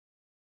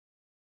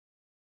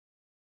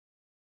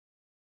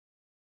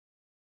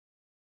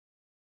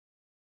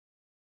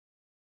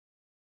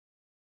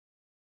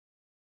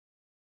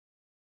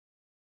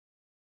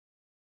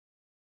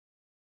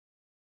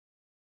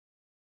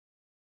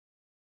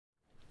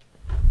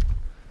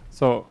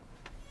So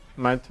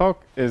my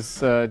talk is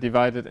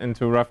divided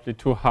into roughly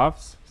 2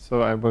 halves.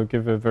 So I will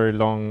give a very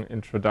long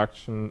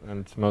introduction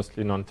and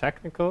mostly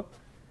non-technical.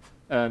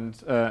 And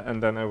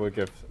then I will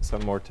give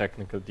some more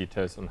technical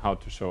details on how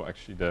to show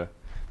actually the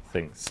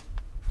things.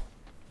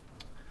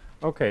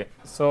 OK,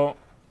 so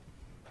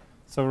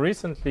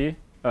recently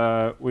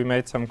we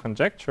made some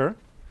conjecture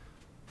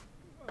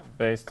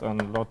based on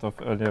a lot of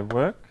earlier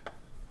work.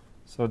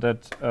 So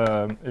that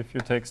if you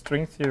take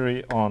string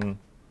theory on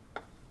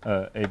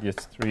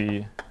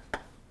AdS3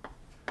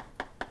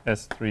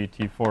 S3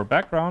 T4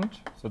 background,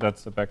 so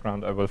that's the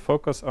background I will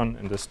focus on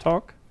in this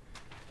talk,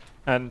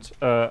 and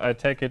I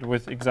take it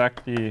with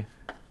exactly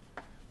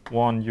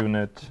 1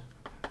 unit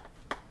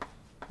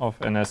of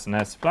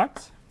NS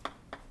flux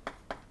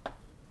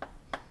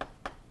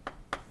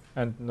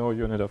and no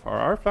unit of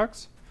RR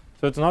flux.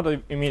 So it's not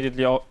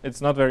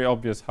it's not very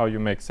obvious how you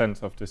make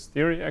sense of this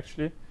theory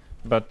actually,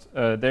 but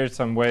there's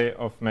some way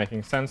of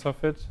making sense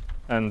of it.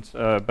 And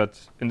but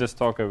in this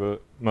talk I will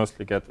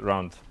mostly get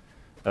around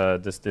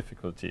this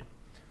difficulty.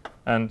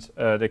 And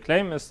the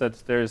claim is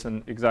that there is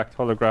an exact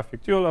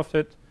holographic dual of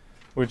it,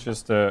 which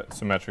is the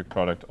symmetric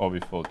product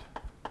orbifold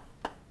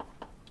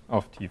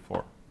of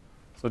T4.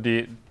 So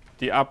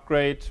the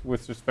upgrade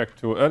with respect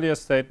to earlier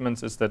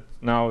statements is that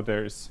now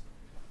there is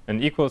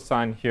an equal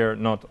sign here,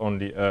 not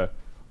only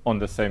on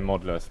the same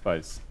modular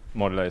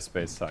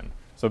space sign.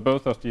 So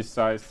both of these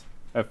sides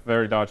have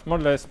very large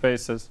modular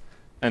spaces,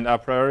 and a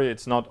priori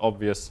it's not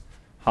obvious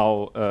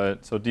how.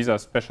 So these are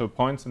special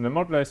points in the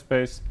modular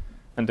space,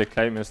 and the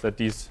claim is that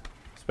these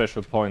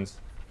special points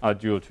are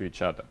dual to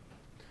each other.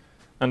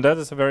 And that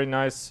is a very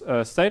nice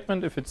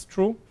statement if it's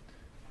true,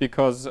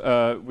 because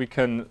we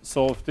can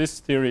solve this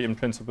theory in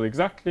principle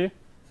exactly,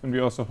 and we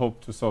also hope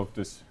to solve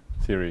this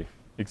theory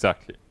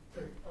exactly.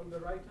 Sorry, on the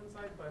right-hand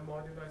side, by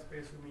modular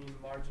space, you mean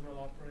marginal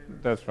operator?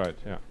 That's right,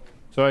 yeah.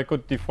 So I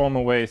could deform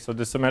away. So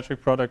the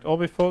symmetric product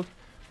orbifold,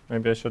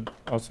 maybe I should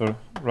also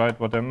write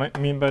what I might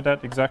mean by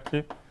that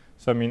exactly.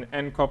 So I mean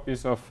n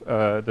copies of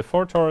the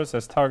 4 torus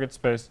as target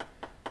space,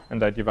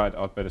 and I divide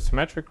out by the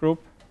symmetric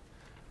group.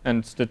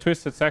 And the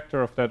twisted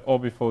sector of that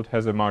orbifold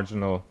has a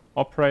marginal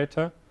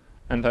operator,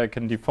 and I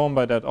can deform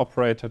by that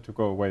operator to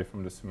go away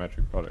from the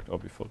symmetric product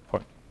orbifold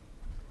point.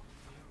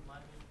 Can you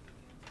remind me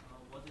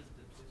what is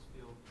the twist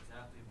field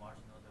exactly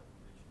marginal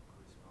deformation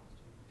corresponds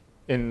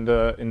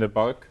to? In the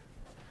bulk,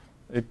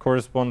 it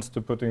corresponds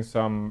to putting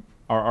some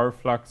RR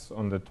flux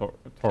on the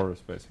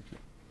torus, basically.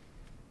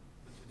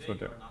 But today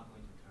you are not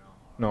going to turn on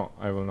RR. No,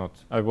 I will not.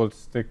 I will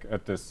stick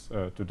at this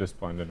to this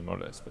point in the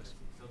modular space.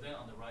 So then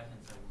on the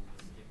right-hand side, we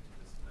will stick to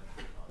the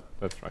symmetric product.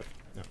 That's right.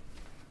 Yeah.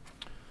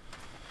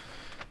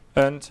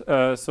 And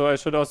so I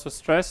should also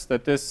stress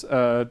that this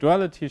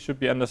duality should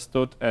be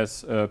understood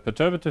as a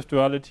perturbative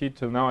duality.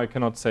 Till now, I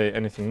cannot say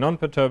anything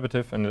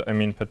non-perturbative, and I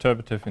mean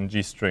perturbative in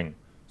G string.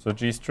 So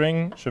G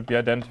string should be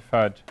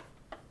identified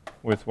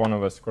with 1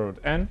 over square root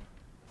n.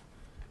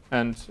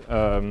 And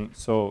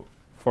so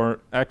for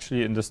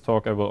actually in this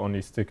talk, I will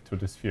only stick to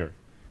the sphere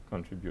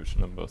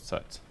contribution on both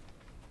sides.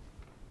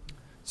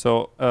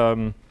 So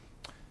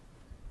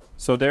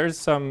so there is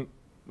some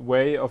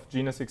way of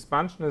genus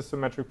expansion as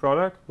symmetric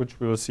product, which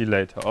we will see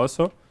later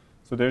also.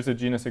 So there's a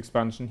genus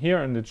expansion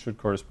here, and it should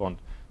correspond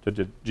to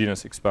the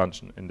genus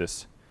expansion in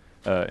this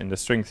in the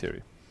string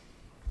theory.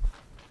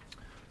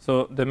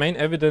 So the main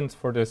evidence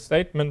for this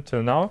statement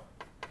till now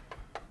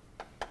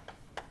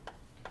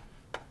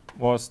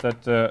was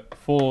that the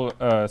full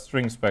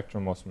string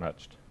spectrum was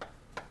matched.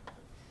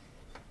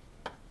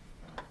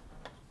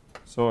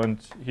 So and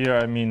here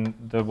I mean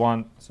the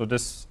one. So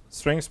this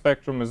string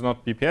spectrum is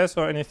not BPS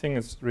or anything.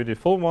 It's really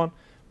full one,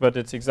 but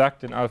it's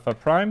exact in alpha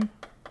prime,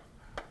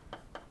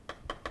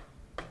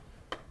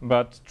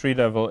 but tree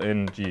level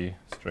in G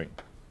string.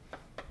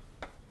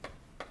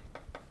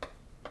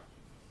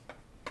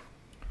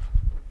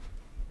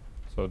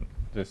 So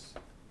this.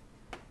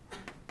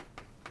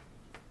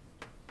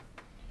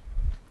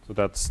 So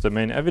that's the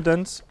main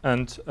evidence.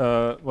 And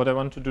what I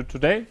want to do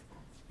today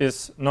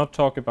is not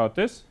talk about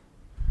this,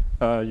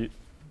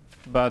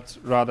 but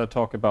rather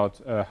talk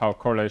about how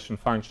correlation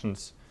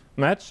functions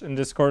match in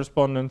this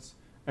correspondence,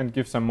 and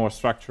give some more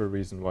structural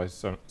reason why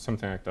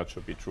something like that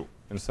should be true,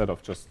 instead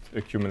of just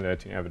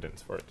accumulating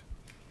evidence for it.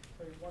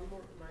 Sorry, one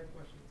more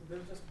question. So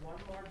there's just one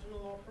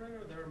marginal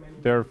operator, or there are many?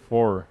 There are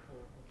 4.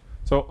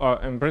 So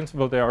in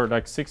principle, there are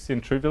like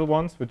 16 trivial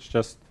ones, which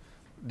just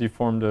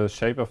deform the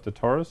shape of the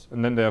torus,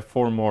 and then there are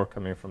 4 more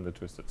coming from the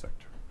twisted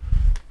sector.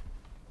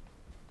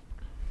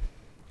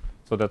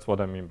 So that's what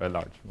I mean by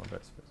large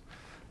modular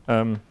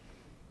space.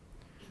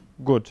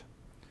 Good.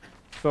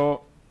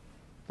 So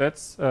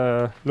let's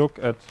look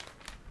at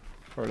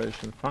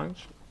correlation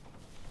function.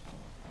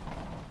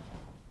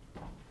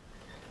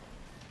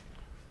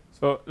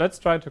 So let's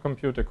try to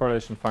compute a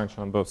correlation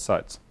function on both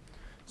sides.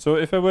 So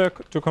if I were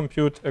to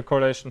compute a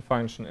correlation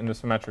function in the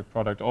symmetric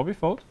product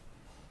orbifold,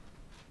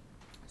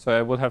 so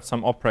I will have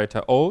some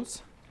operator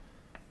O's,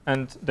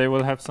 and they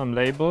will have some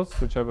labels,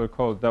 which I will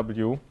call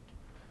W.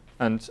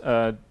 And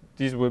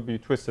these will be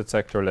twisted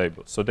sector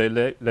labels. So they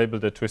label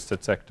the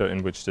twisted sector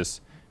in which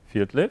this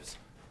field lives.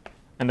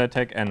 And I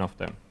take n of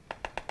them.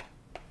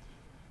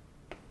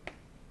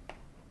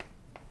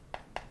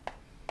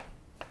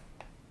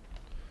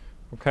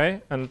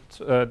 Okay, and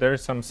there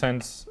is some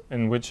sense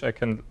in which I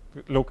can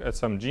look at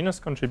some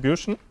genus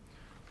contribution,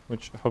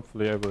 which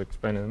hopefully I will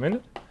explain in a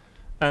minute.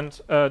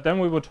 And then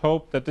we would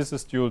hope that this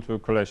is due to a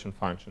correlation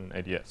function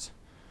in AdS.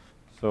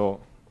 So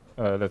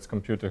let's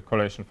compute a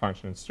correlation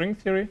function in string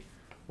theory.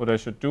 What I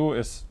should do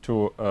is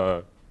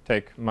to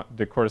take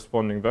the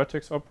corresponding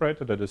vertex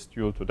operator that is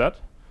dual to that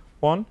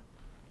one.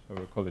 So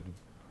we'll call it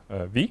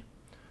V.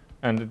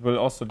 And it will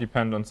also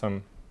depend on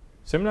some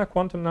similar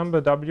quantum number,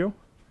 W.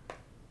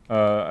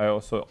 I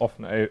also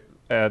often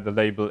add the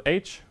label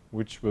H,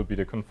 which will be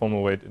the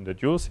conformal weight in the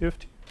dual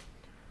CFT.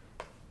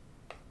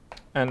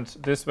 And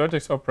this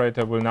vertex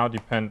operator will now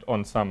depend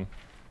on some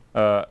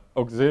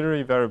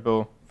auxiliary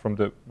variable from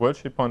the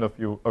worldsheet point of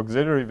view,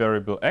 auxiliary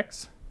variable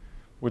x,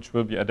 which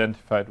will be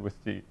identified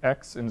with the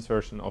x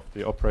insertion of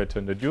the operator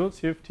in the dual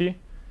CFT.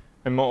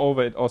 And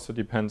moreover, it also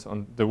depends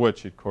on the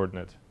worldsheet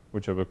coordinate,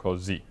 which I will call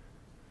z.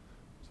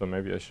 So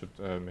maybe I should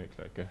make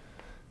like a...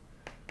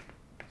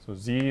 So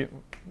z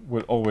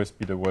will always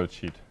be the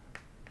worldsheet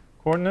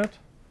coordinate,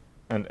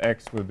 and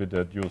x will be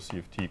the dual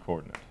CFT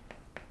coordinate.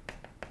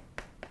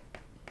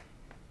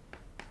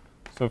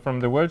 So from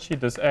the worldsheet,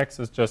 this x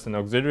is just an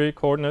auxiliary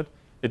coordinate.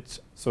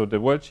 So the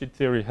worldsheet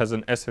theory has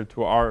an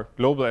SL2R,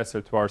 global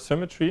SL2R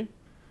symmetry,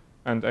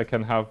 and I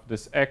can have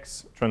this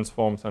x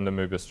transforms under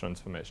Möbius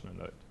transformation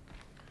under it.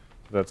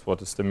 So that's what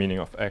is the meaning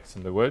of x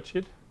in the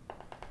worldsheet.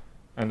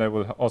 And I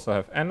will also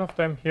have n of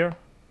them here.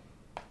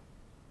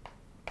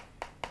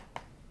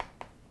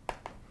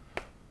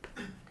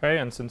 Okay,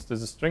 and since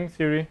this is string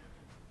theory,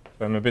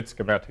 so I'm a bit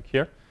schematic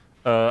here,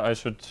 I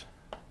should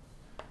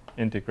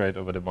integrate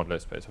over the moduli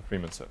space of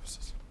Riemann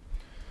surfaces.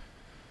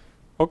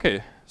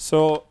 Okay,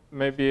 so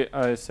maybe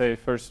I say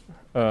first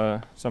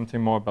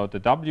something more about the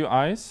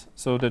WIs.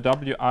 So the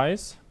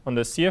WIs on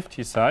the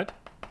CFT side,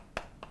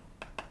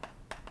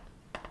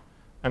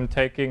 I'm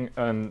taking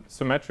a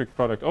symmetric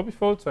product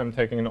orbifold. So I'm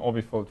taking an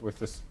orbifold with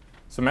this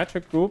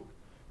symmetric group.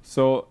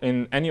 So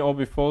in any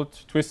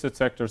orbifold, twisted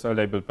sectors are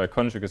labeled by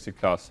conjugacy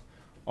class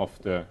of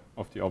the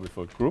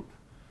orbifold group.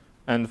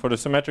 And for the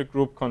symmetric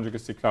group,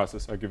 conjugacy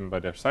classes are given by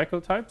their cycle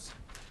types.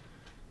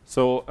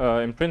 So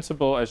in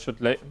principle, I should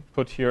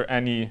put here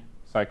any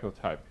cycle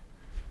type.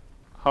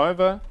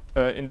 However,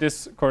 in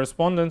this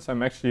correspondence,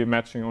 I'm actually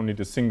matching only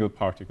the single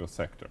particle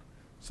sector.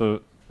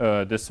 So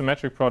the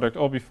symmetric product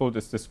orbifold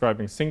is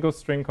describing single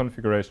string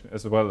configuration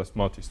as well as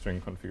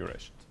multi-string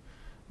configurations.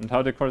 And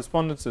how the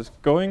correspondence is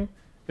going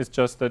is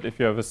just that if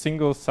you have a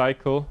single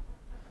cycle,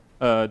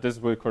 this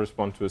will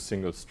correspond to a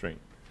single string.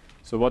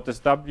 So what this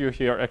W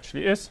here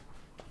actually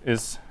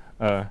is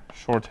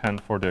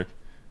shorthand for the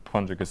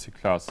conjugacy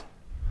class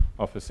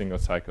of a single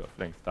cycle of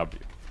length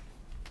W.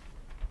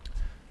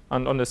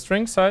 And on the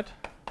string side,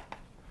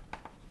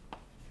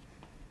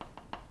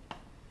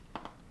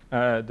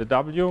 the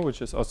W,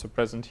 which is also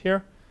present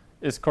here,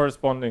 is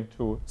corresponding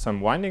to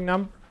some winding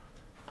number.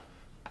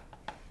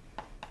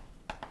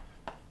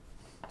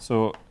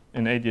 So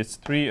in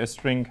AdS3, a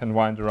string can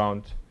wind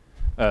around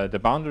the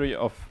boundary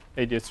of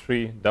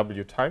AdS3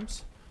 W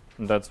times,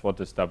 and that's what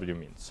this W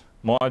means.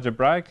 More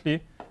algebraically,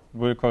 it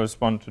will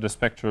correspond to the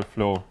spectral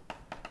flow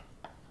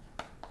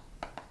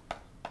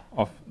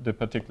of the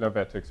particular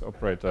vertex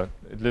operator.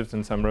 It lives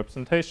in some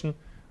representation,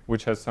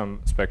 which has some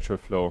spectral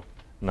flow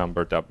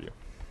number W.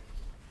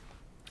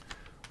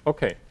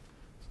 Okay,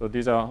 so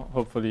these are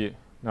hopefully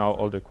now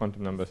all the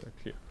quantum numbers are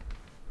clear.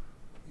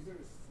 Is there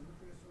a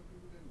symmetry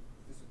associated with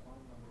it? Is this a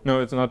quantum number?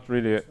 No, it's not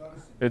really.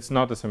 It's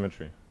not a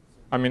symmetry.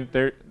 I mean,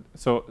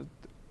 so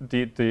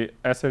the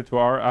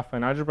SL2R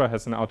affine algebra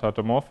has an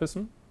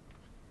automorphism,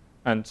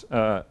 and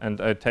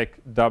I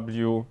take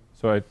W.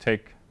 So I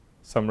take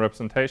some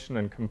representation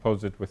and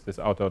compose it with this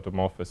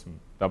automorphism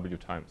W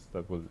times.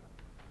 That will. So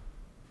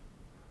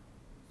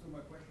my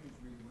question is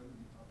really whether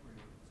the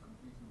operator is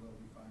completely well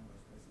defined by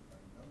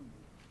specifying W,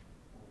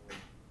 or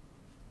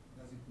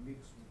does it mix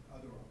with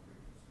other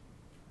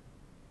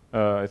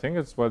operators? I think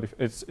it's well.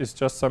 It's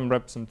just some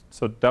represent.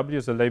 So W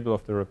is a label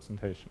of the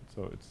representation.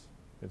 So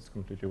it's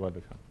completely well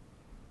defined.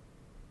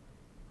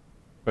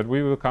 But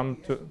we will come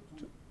to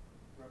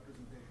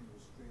representation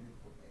was traded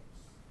for X.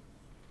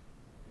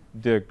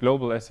 the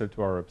global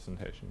SL2R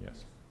representation.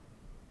 Yes,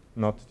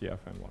 not the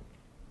affine one.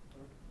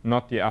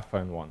 Not the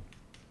affine one.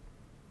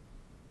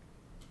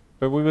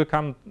 But we will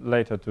come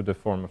later to the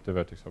form of the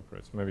vertex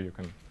operators. Maybe you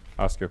can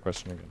ask your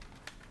question again.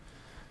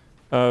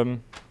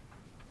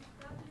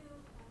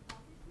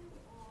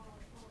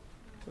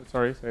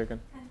 Sorry, say again.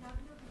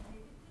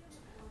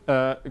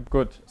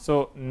 Good.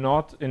 So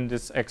not in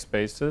this X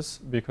basis,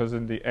 because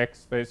in the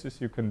X basis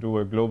you can do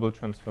a global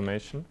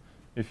transformation.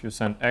 If you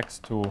send X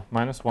to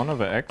 -1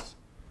 over X,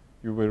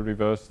 you will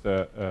reverse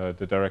the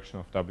direction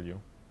of W.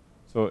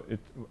 So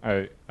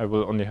I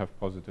will only have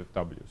positive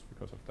W's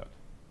because of that.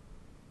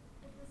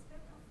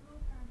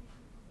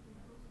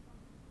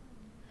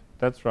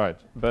 That's right.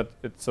 But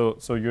it's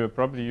so you're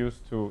probably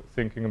used to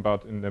thinking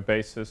about in the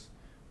basis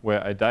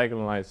where I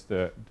diagonalize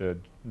the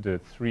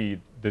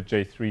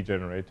J3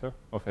 generator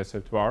of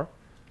SL2R.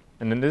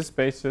 And in this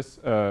basis,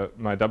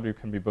 my W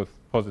can be both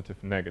positive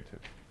and negative.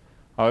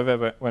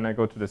 However, when I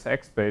go to this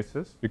X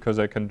basis, because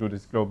I can do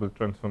these global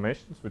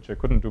transformations, which I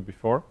couldn't do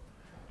before,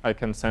 I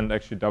can send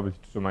actually W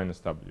to minus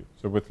W.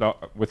 So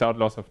without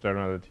loss of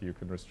generality, you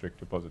can restrict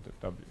to positive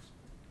Ws. So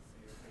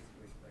you're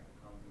basically like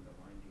counting the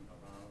winding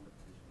around the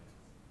position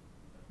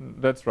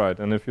X. That's right.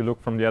 And if you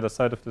look from the other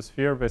side of the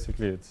sphere,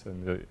 basically it's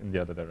in the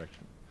other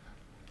direction.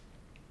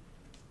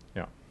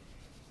 Yeah. If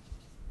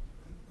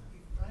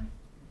I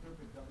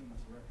interpret W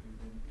correctly,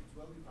 then it's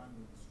well defined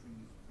when the string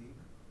is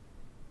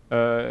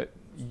big.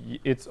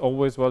 It's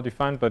always well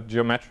defined, but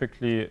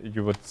geometrically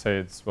you would say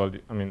it's well.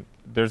 I mean,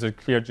 there's a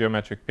clear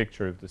geometric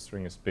picture if the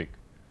string is big.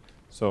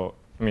 So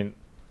I mean,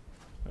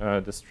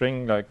 the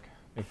string, like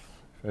if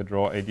I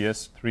draw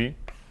AdS3,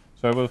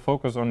 so I will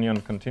focus only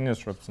on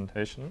continuous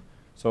representation.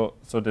 So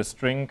the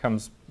string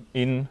comes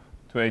in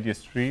to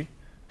AdS3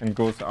 and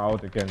goes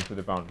out again to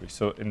the boundary.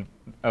 So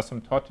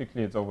asymptotically,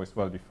 it's always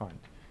well defined.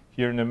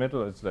 Here in the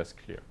middle, it's less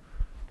clear.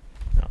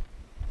 Yeah.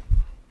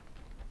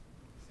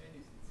 Saying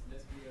it's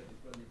less clear,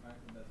 it's well defined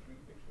in that string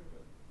picture,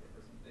 but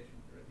representation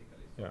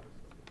theoretically is Yeah.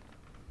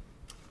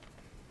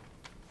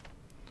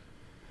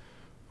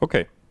 always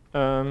Okay.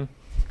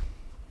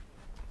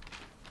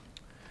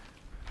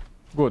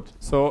 Good.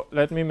 So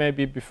let me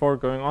maybe, before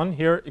going on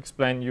here,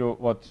 explain you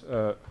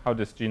how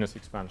this genus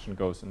expansion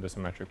goes in the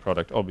symmetric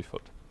product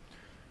orbifold.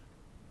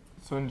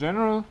 So in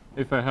general,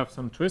 if I have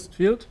some twist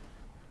field,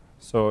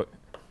 so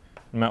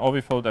in my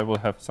orbifold I will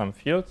have some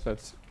field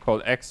that's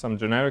called X, some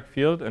generic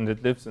field, and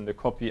it lives in the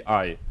copy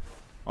I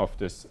of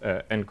this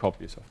n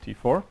copies of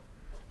T4.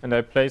 And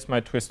I place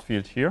my twist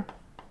field here.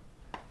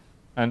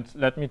 And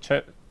let me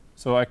check.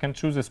 So I can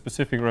choose a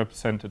specific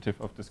representative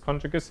of this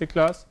conjugacy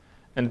class.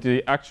 And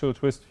the actual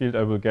twist field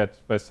I will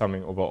get by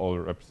summing over all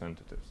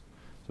representatives.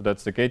 So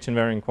that's the gauge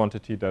invariant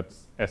quantity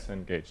that's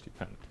Sn gauge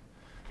dependent.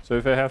 So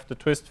if I have the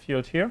twist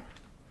field here,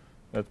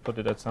 let's put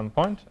it at some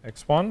point,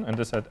 x1, and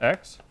this at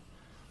x,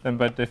 then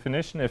by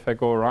definition, if I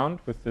go around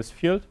with this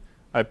field,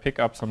 I pick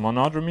up some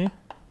monodromy,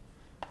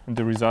 and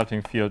the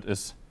resulting field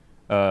is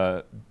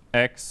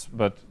x,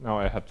 but now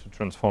I have to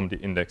transform the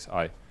index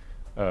I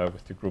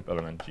with the group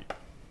element G.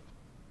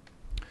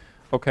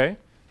 Okay.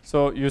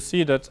 So you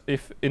see that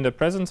if in the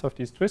presence of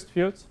these twist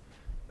fields,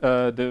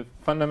 the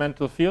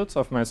fundamental fields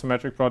of my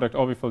symmetric product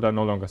orbifold are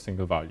no longer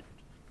single valued.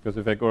 Because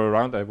if I go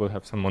around, I will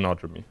have some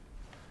monodromy.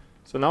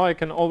 So now I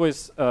can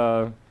always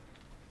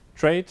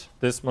trade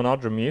this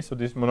monodromy. So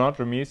these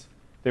monodromies,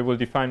 they will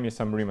define me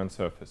some Riemann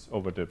surface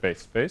over the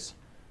base space.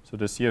 So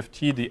the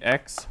CFT, the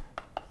X,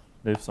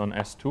 lives on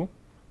S2.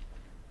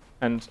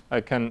 And I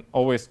can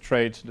always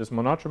trade this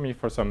monodromy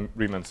for some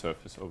Riemann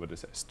surface over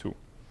this S2.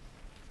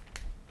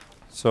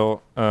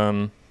 So,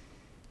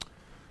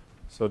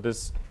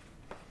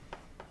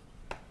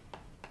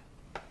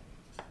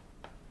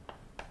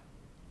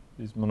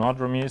 these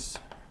monodromies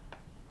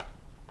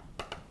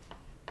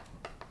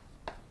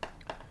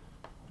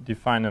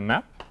define a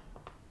map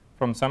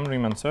from some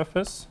Riemann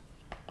surface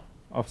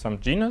of some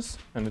genus,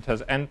 and it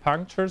has n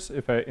punctures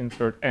if I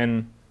insert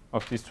n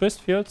of these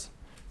twist fields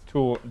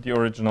to the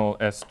original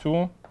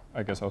S2,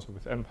 I guess also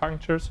with n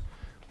punctures,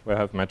 where I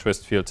have my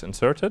twist fields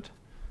inserted.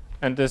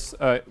 And this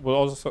will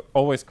also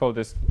always call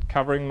this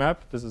covering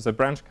map. This is a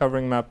branch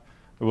covering map.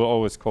 We will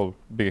always call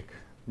big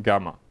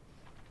gamma.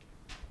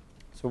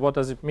 So what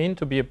does it mean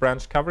to be a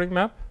branch covering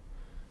map?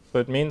 So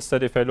it means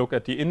that if I look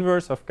at the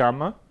inverse of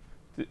gamma,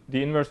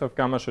 the inverse of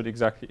gamma should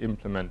exactly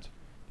implement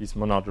these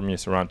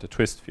monodromies around the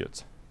twist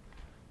fields.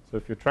 So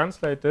if you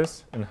translate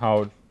this in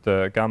how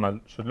the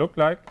gamma should look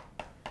like,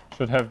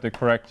 should have the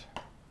correct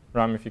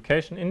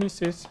ramification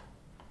indices.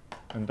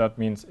 And that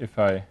means if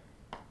I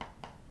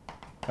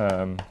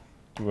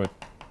do an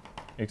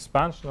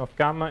expansion of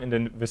gamma in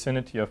the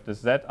vicinity of the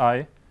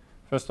Zi.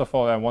 First of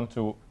all, I want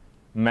to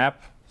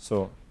map,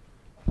 so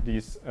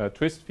these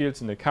twist fields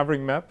in the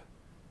covering map,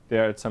 they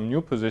are at some new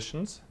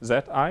positions,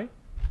 Zi,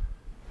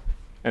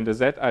 and the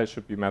Zi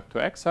should be mapped to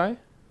Xi.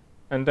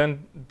 And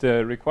then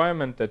the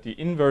requirement that the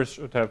inverse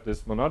should have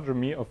this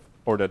monodromy of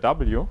order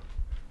W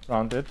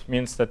around it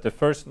means that the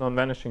first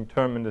non-vanishing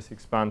term in this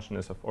expansion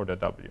is of order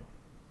W.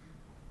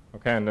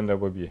 Okay, and then there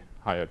will be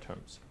higher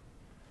terms.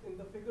 In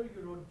the figure,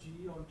 you wrote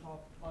G on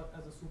top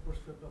as a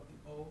superscript of the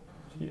O.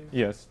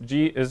 Yes,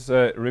 G is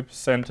a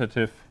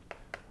representative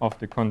of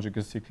the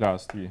conjugacy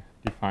class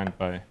defined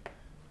by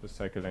the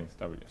cycle length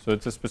W. So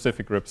it's a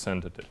specific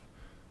representative.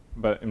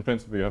 But in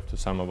principle, you have to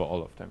sum over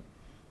all of them.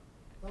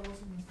 That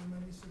also means there are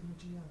many sigma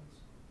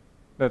GNs.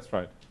 That's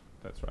right.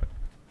 That's right.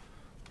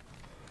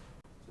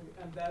 So,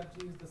 and that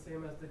G is the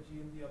same as the G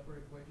in the upper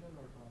equation,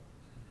 or not?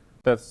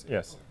 That's,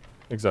 yes,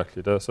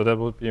 exactly. So that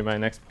would be my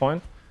next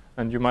point.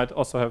 And you might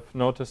also have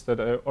noticed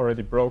that I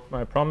already broke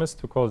my promise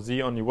to call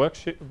Z only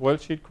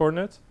worldsheet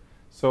coordinates.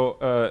 So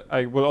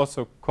I will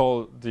also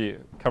call the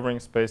covering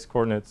space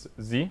coordinates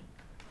Z.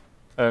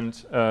 And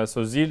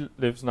so Z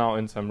lives now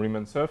in some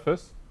Riemann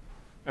surface.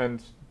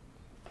 And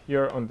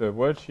here on the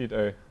worldsheet,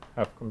 I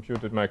have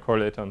computed my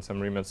correlator on some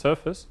Riemann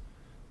surface.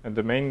 And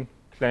the main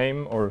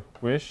claim or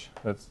wish,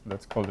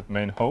 let's call it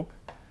main hope,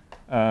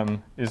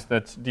 is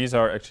that these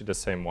are actually the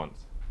same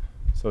ones.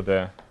 So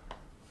the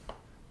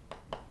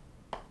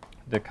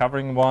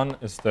covering one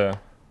is the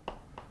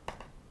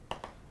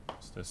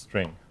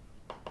string.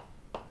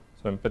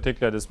 So in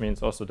particular, this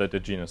means also that the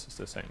genus is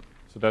the same.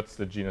 So that's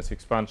the genus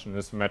expansion,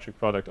 the symmetric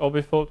product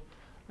orbifold.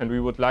 And we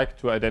would like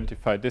to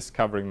identify this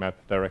covering map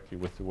directly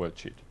with the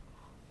worldsheet.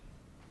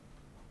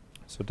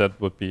 So that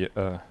would be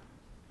the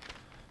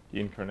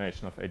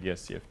incarnation of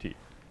AdS3.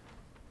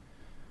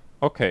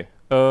 OK.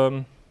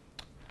 So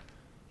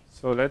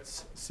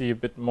let's see a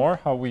bit more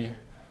how we... Aren't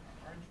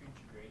you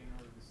integrating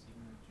over the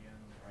sigma G on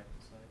the right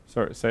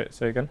side? Sorry,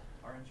 say again?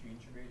 Aren't you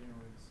integrating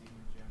over the sigma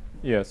G on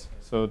the right Yes,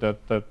 side? so that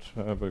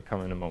will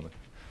come in a moment.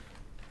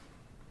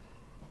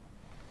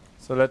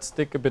 So let's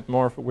stick a bit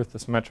more with the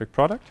symmetric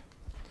product.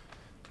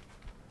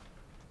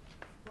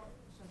 Well,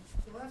 so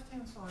the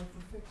left-hand side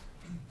for fixed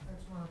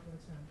x1 up to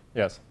xn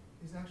Yes,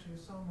 is actually a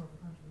sum of the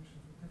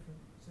contributions with different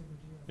sigma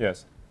g.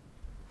 yes,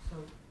 So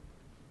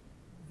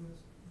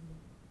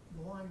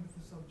the line with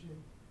the sub g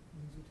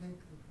means you take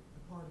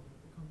the part of it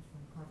that comes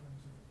from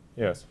coverings of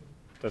yes,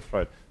 that's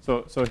right.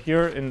 So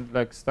here in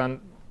like so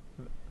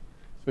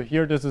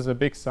here this is a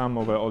big sum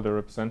over all the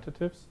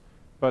representatives,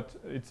 but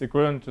it's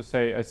equivalent to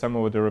say a sum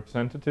over the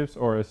representatives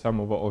or a sum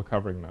over all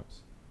covering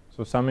maps.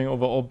 So summing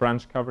over all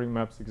branch covering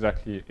maps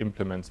exactly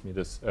implements me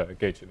this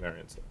gauge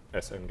invariance,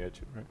 SM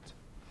gauge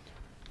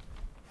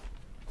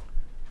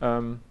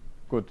invariance.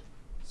 Good.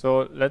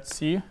 So let's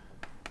see.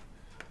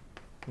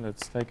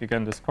 Let's take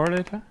again this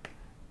correlator.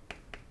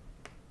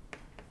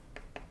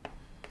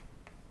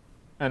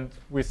 And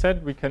we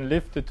said we can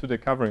lift it to the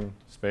covering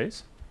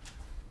space.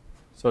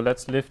 So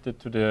let's lift it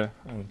to the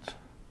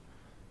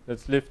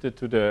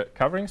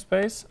covering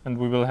space, and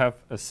we will have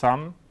a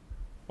sum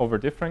over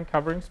different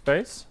covering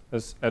space.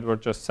 As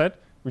Edward just said,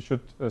 we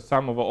should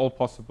sum over all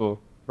possible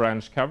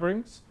branch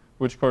coverings,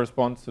 which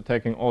corresponds to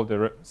taking all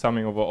the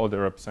summing over all the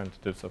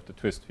representatives of the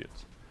twist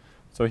fields.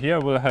 So here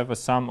we'll have a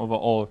sum over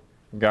all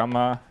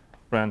gamma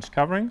branch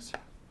coverings.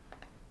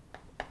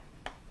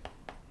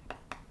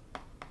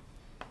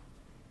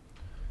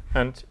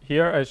 And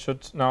here I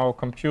should now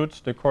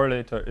compute the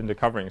correlator in the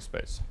covering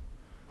space.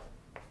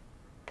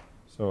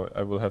 So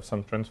I will have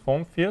some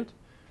transform field,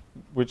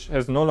 which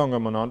has no longer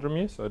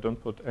monodromy, so I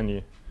don't put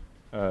any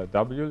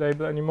W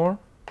label anymore.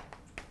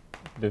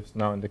 It lives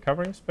now in the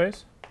covering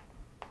space,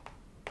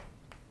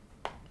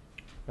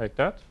 like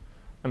that.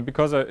 And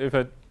because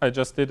I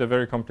just did a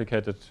very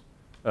complicated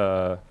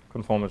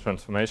conformal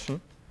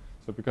transformation,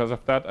 so because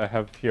of that, I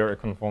have here a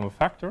conformal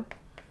factor,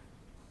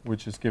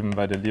 which is given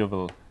by the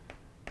Liouville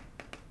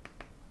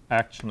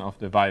action of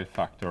the Weil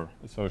factor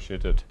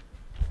associated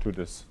to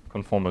this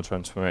conformal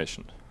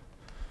transformation.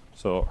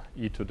 So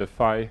e to the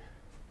phi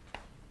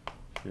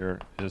here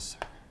is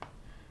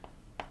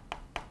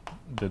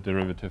the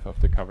derivative of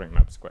the covering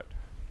map squared.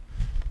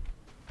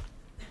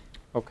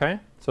 Okay,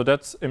 so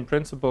that's in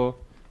principle,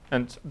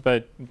 and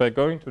by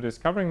going to these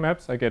covering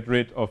maps, I get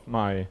rid of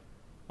my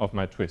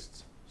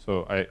twists.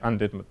 So I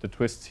undid the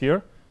twists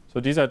here. So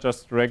these are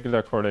just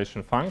regular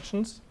correlation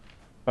functions,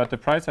 but the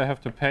price I have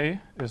to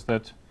pay is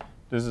that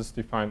this is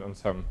defined on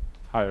some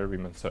higher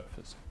Riemann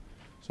surface.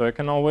 So I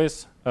can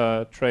always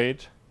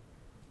trade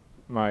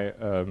my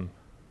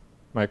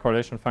my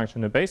correlation function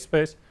in the base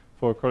space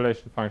for a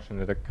correlation function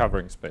in the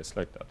covering space,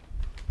 like that.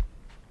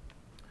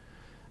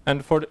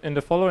 And in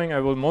the following, I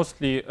will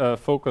mostly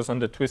focus on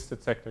the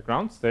twisted sector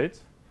ground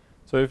states.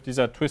 So if these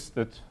are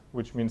twisted,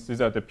 which means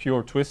these are the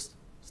pure twist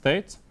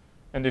states,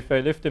 and if I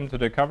lift them to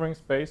the covering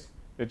space,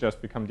 they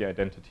just become the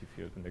identity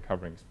field in the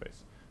covering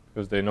space,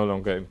 because they no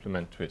longer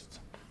implement twists.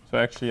 So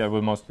actually, I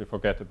will mostly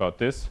forget about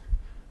this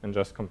and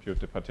just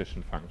compute the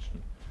partition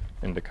function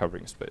in the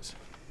covering space.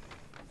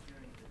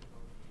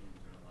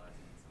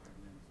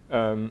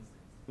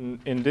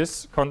 In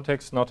this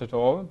context, not at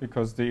all,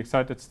 because the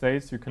excited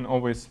states, you can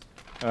always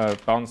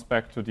bounce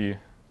back to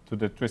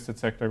the twisted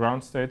sector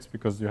ground states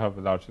because you have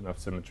a large enough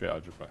symmetry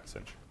algebra,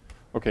 essentially.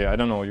 Okay, I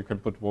don't know, you can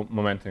put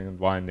momentum and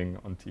winding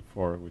on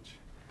T4, which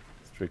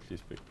strictly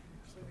speaking.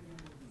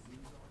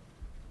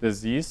 The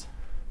Z's?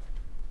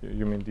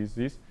 You mean these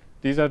Z's?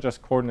 These are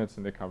just coordinates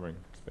in the covering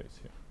space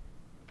here.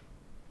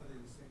 Are they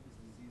the same as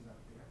the Z's up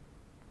there?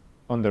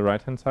 On the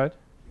right-hand side?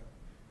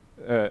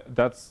 Yeah.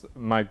 That's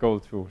my goal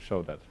to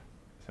show that,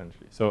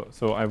 essentially.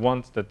 So I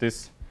want that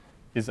this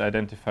is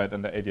identified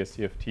under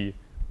AdS3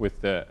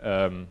 with the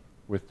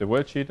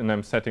worldsheet, and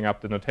I'm setting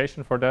up the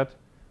notation for that.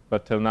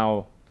 But till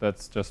now,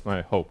 that's just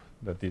my hope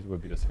that these will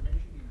be the same.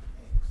 Mentioning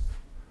X,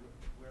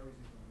 where is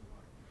it on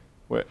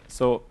the line? Well,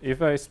 so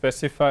if I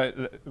specify,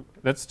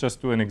 let's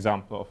just do an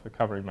example of a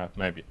covering map,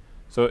 maybe.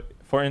 So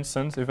for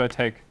instance, if I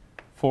take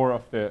 4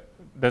 of the,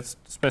 let's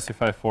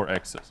specify 4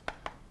 x's.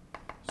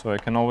 So I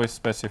can always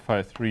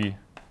specify 3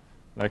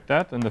 like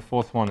that, and the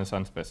 4th one is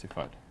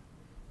unspecified.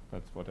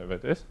 That's whatever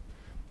it is.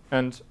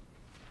 And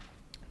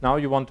Now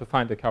you want to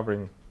find the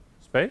covering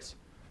space.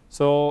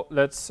 So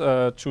let's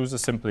choose a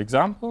simple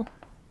example.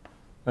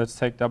 Let's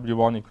take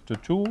W1 equal to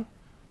 2,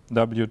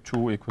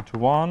 W2 equal to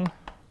 1.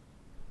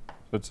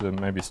 So it's a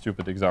maybe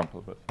stupid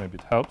example, but maybe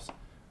it helps.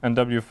 And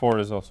W4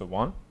 is also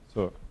 1.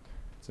 So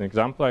it's an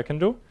example I can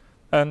do.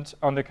 And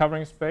on the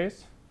covering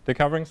space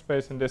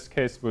in this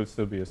case will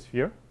still be a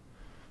sphere.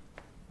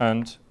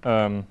 And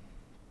so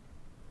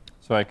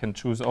I can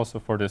choose also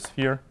for the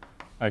sphere,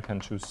 I can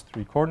choose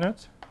 3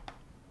 coordinates.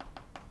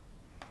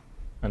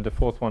 And the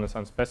fourth one is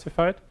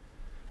unspecified.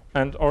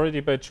 And already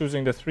by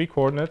choosing the 3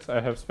 coordinates,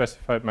 I have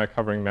specified my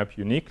covering map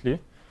uniquely,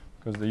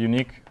 because the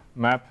unique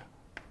map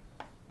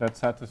that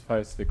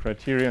satisfies the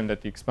criterion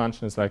that the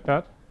expansion is like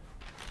that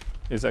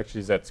is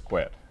actually z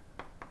squared.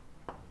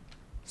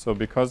 So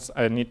because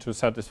I need to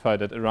satisfy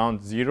that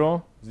around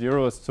 0,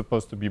 0 is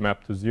supposed to be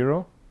mapped to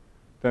 0,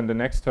 then the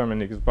next term in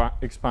the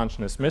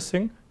expansion is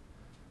missing,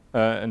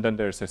 and then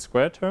there's a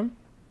square term.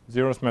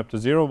 0 is mapped to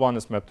 0, 1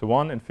 is mapped to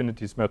 1,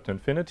 infinity is mapped to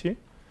infinity.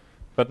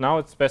 But now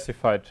it's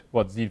specified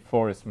what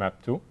Z4 is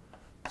mapped to.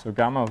 So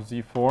gamma of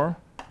Z4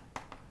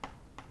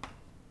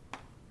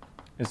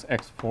 is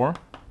X4.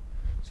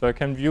 So I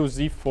can view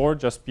Z4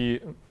 just be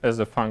as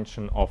a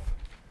function of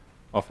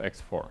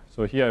X4.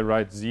 So here I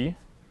write Z,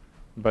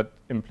 but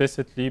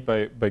implicitly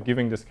by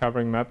giving this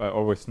covering map, I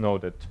always know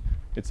that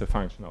it's a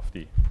function of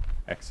the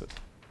axis.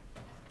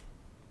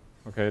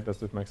 Okay, does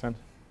this make sense?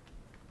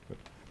 Good.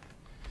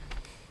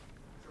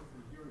 So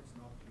from here it's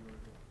not your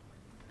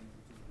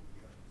identity with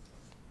the others.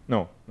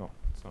 No,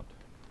 it's not.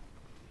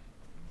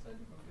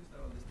 Slightly confused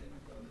about the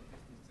statement about the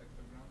twisted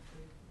sector ground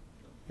state.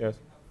 Yes.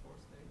 We have 4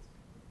 states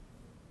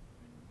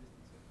in the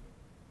twisted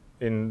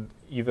sector. In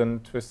even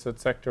twisted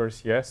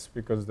sectors, yes,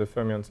 because the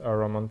fermions are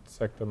Raman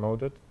sector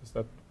moded. Is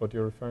that what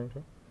you're referring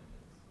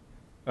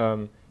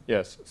to?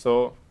 Yes,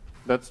 so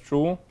that's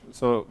true.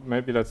 So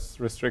maybe let's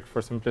restrict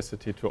for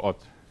simplicity to odd.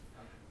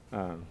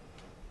 I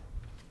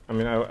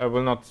mean, I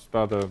will not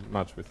bother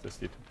much with this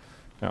detail.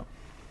 Yeah.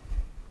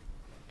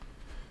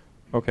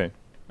 Okay,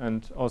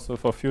 and also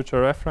for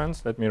future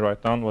reference, let me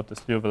write down what this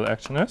Liouville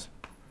action is.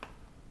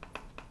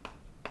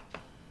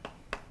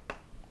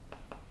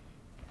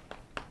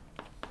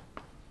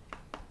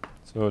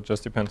 So it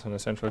just depends on the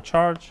central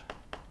charge.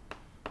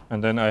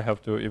 And then I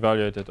have to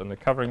evaluate it on the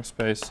covering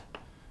space.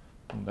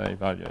 And I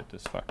evaluate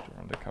this factor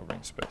on the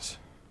covering space.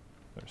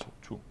 There's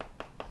a 2.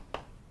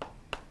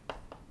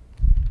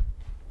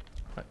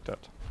 Like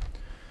that.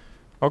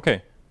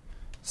 Okay.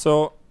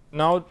 So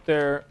now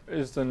there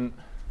is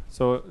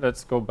so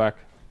let's go back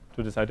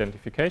to this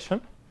identification.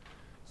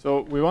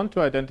 So we want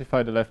to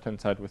identify the left-hand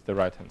side with the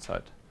right-hand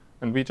side.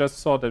 And we just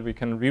saw that we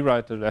can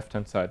rewrite the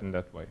left-hand side in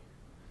that way.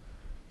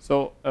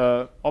 So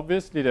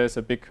obviously there's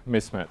a big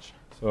mismatch.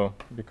 So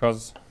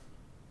because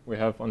we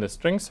have on the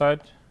string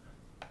side,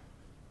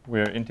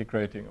 we're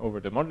integrating over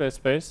the moduli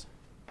space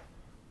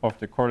of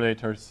the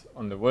correlators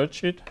on the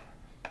worldsheet,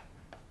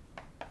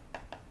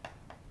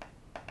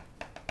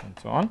 and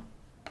so on.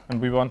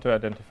 And we want to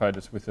identify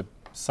this with a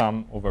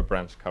sum over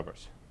branch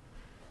covers.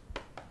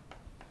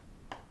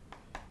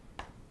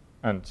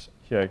 And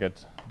here I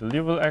get the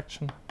Liouville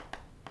action,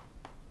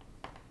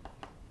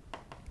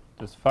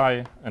 this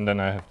phi, and then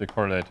I have the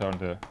correlator on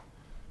the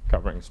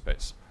covering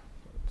space.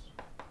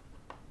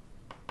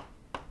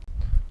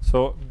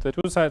 So the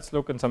two sides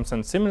look in some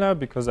sense similar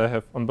because I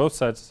have on both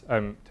sides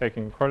I'm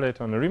taking a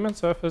correlator on the Riemann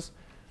surface,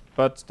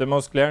 but the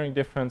most glaring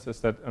difference is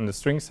that on the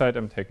string side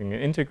I'm taking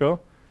an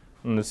integral,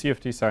 on the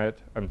CFT side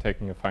I'm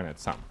taking a finite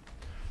sum.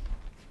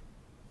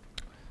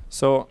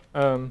 So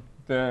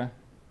the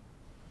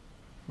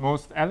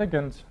most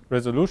elegant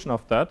resolution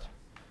of that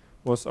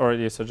was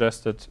already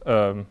suggested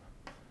by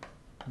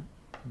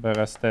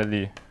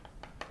Rastelli,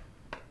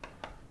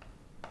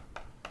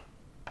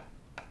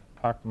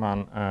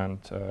 Pachmann, and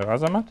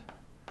Razamat.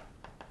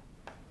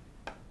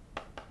 I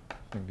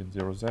think it's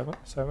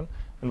 0.7.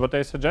 And what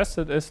they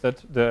suggested is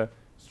that the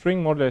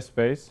string moduli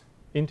space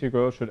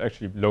integral should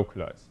actually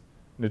localize.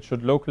 And it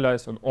should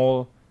localize on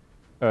all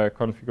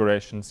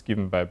configurations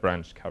given by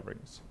branch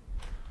coverings.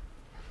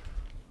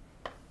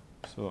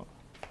 So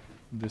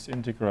this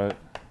integral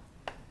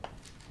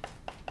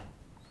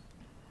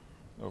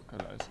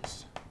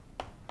localizes.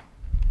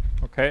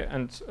 Okay,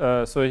 and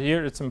so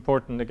here it's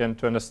important again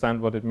to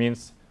understand what it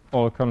means,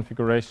 all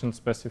configurations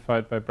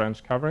specified by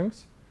branch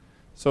coverings.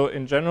 So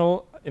in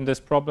general, in this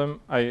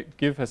problem, I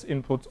give as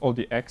inputs all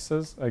the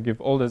x's, I give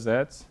all the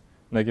z's,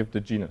 and I give the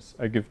genus.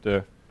 I give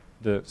the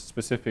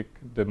specific,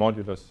 the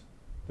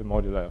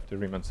moduli of the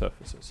Riemann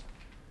surfaces.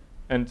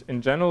 And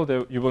in general,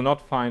 you will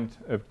not find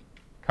a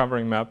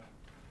covering map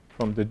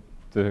from the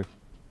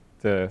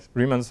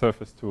Riemann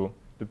surface to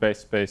the base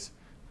space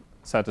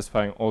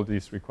satisfying all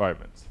these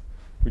requirements.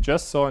 We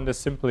just saw in this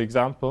simple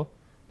example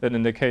that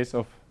in the case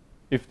of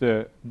if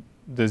the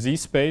z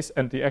space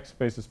and the x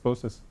space is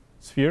both a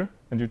sphere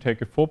and you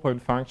take a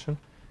 4-point function,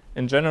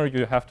 in general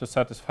you have to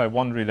satisfy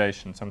one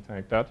relation, something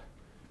like that,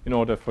 in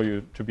order for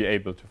you to be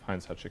able to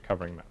find such a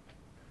covering map.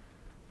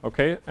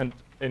 Okay, and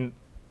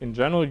in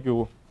general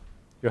you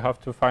have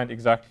to find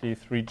exactly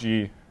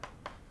 3G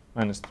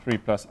minus 3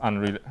 plus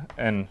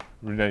n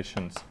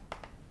relations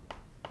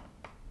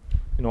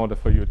in order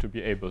for you to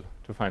be able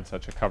to find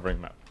such a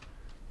covering map.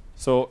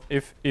 So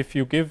if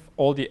you give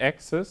all the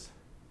x's,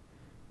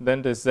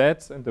 then the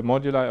z's and the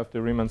moduli of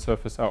the Riemann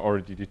surface are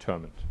already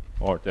determined,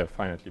 or there are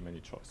finitely many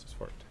choices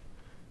for it.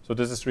 So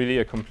this is really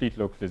a complete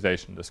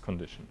localization, this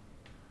condition.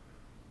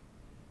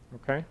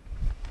 Okay?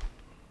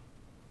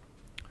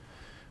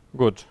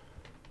 Good.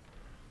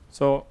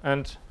 So,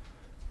 and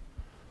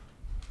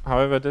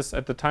however, this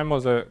at the time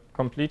was a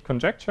complete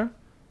conjecture.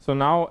 So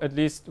now at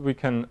least we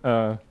can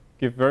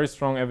give very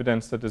strong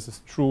evidence that this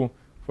is true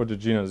for the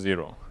genus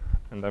 0.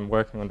 And I'm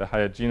working on the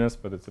higher genus,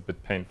 but it's a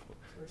bit painful.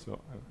 So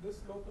this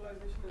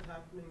localization is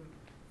happening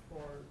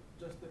for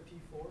just the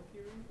T4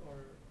 theory,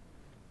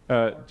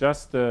 or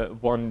just the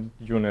one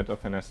unit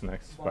of an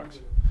SNX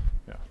fraction.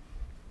 Yeah.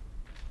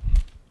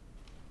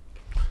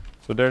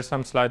 So there's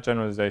some slight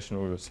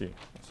generalization we will see.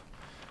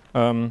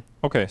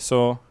 Okay,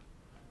 so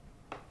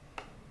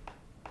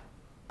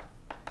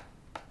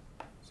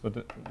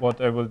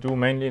what I will do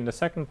mainly in the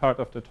second part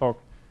of the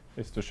talk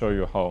is to show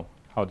you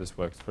how this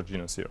works for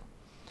genus 0.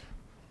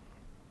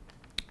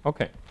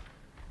 Okay,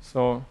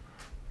 so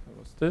that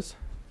was this.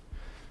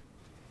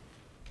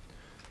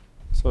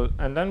 So,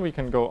 and then we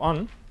can go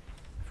on.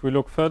 If we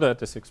look further at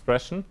this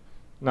expression,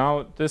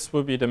 now this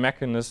will be the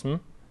mechanism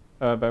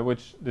by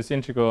which this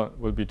integral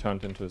will be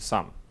turned into a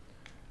sum.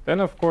 Then,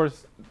 of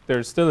course,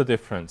 there's still a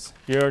difference.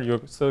 Here,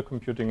 you're still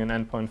computing an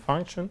endpoint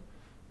function,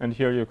 and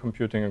here you're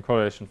computing a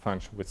correlation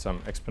function with some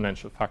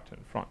exponential factor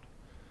in front.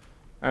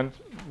 And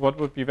what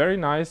would be very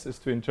nice is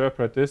to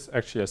interpret this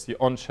actually as the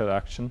on-shell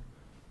action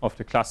of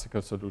the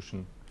classical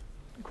solution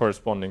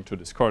corresponding to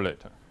this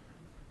correlator.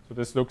 So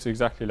this looks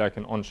exactly like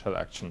an on-shell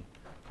action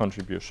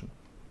contribution.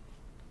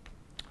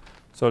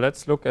 So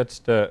let's look at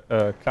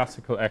the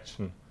classical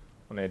action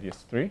on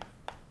AdS3.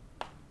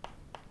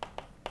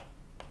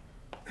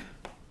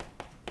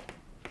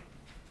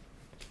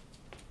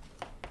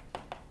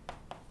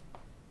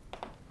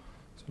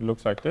 So it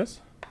looks like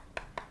this.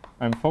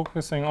 I'm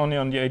focusing only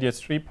on the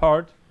AdS3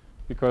 part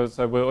because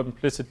I will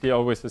implicitly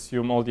always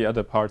assume all the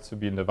other parts to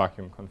be in the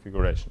vacuum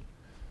configuration.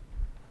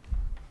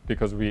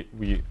 Because we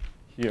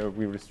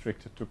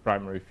restrict it to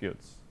primary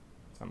fields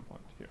at some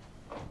point here.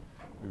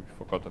 We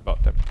forgot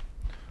about them.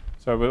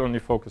 So I will only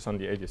focus on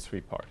the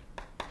AdS3 part.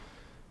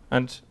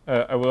 And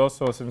I will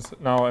also, since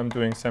now I'm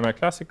doing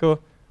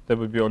semi-classical, there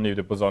will be only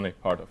the bosonic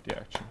part of the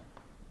action.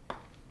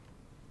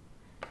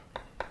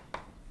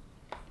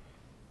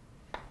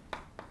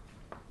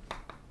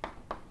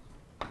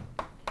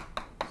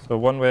 So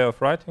one way of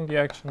writing the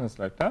action is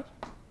like that.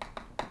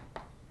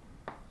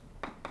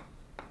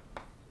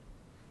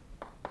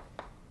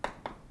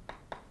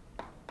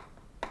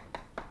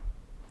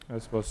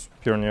 This was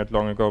pioneered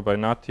long ago by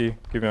Nati,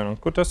 Givian, and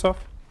Kutasov.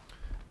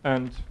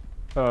 And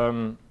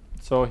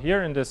so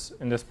here in this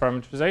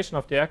parameterization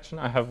of the action,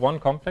 I have one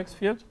complex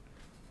field,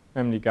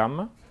 namely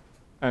gamma,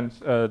 and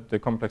the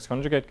complex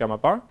conjugate gamma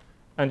bar.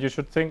 And you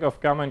should think of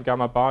gamma and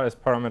gamma bar as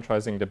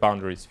parameterizing the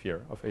boundary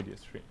sphere of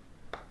AdS3.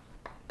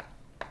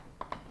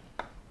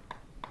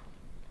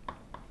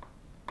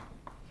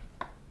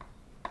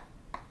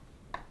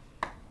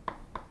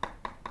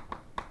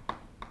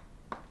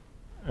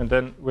 And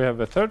then we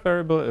have a third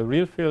variable, a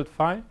real field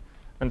phi,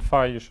 and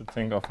phi you should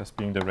think of as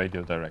being the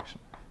radial direction.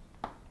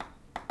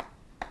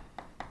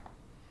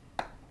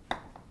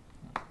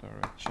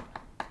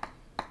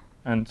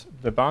 And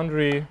the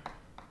boundary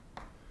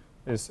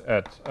is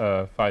at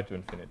phi to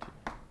infinity.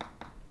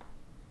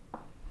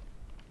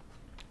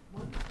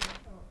 One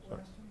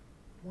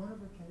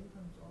over k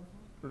comes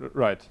also?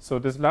 Right. So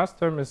this last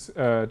term is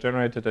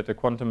generated at the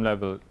quantum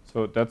level.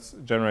 So that's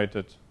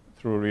generated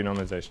through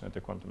renormalization at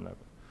the quantum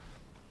level.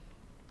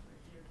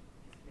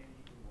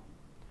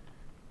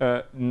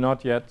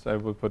 Not yet. I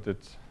will put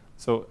it.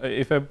 So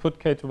if I put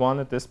k to 1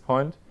 at this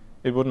point,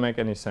 it wouldn't make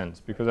any sense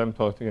because I'm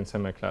talking in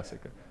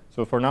semi-classical.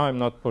 So for now, I'm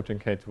not putting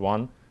k to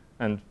 1,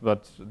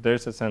 but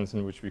there's a sense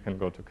in which we can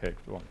go to k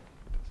to 1.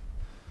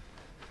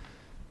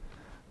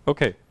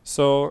 Okay.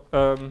 So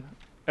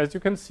as you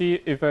can see,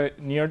 if I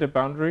near the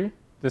boundary,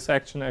 this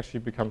action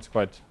actually becomes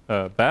quite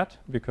bad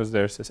because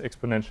there's this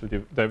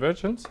exponential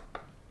divergence.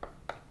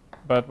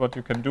 But what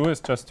you can do is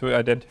just to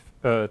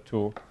identify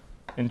to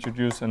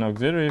introduce an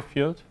auxiliary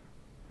field.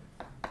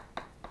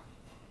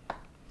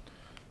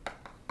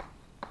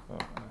 So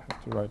I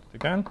have to write it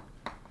again.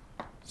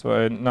 So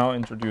I now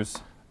introduce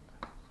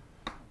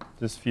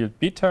this field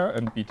beta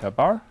and beta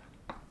bar.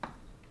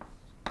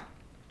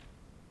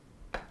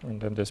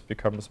 And then this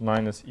becomes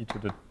minus e to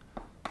the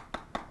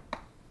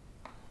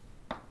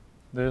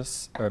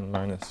this and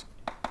minus.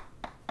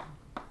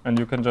 And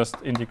you can just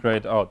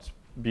integrate out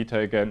beta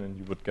again and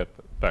you would get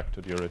back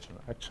to the original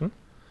action.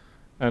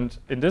 And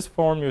in this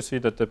form, you see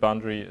that the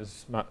boundary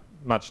is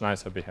much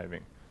nicer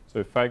behaving. So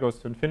if phi goes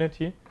to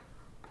infinity,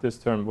 this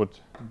term would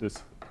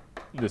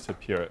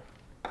disappear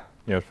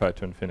near phi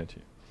to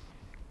infinity.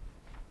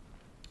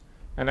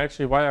 And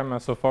actually, why am I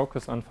so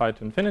focused on phi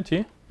to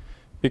infinity?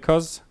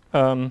 Because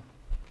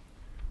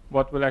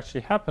what will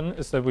actually happen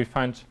is that we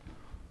find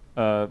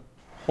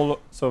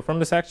so from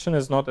this action,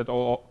 it's not at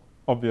all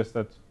obvious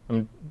that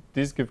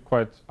these give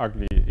quite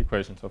ugly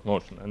equations of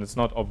motion, and it's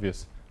not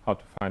obvious how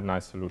to find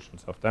nice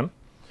solutions of them.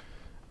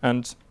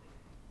 And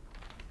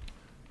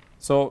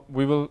so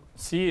we will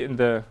see in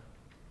the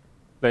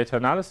later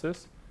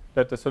analysis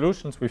that the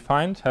solutions we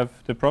find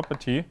have the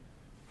property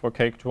for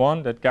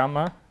caked1 that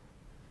gamma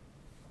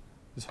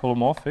is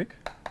holomorphic,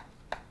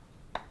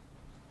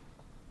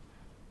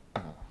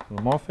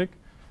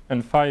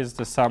 and phi is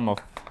the sum of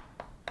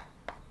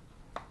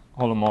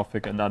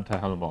holomorphic and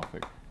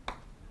anti-holomorphic.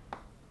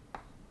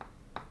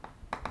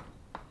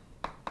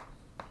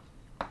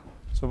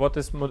 So what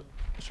this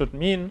should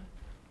mean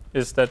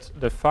is that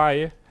the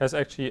phi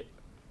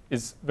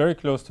is very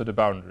close to the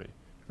boundary,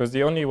 because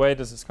the only way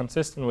this is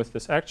consistent with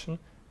this action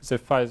is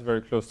if phi is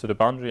very close to the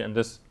boundary and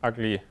this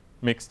ugly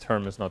mixed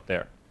term is not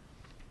there.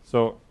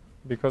 So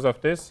because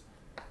of this,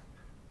 I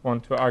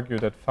want to argue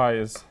that phi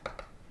is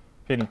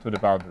pinned to the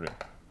boundary.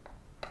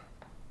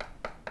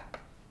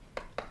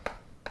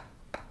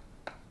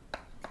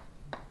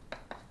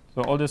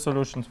 So all the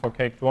solutions for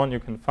caked1 you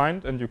can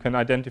find, and you can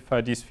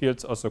identify these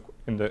fields also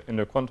in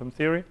the quantum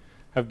theory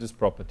have this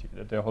property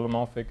that they're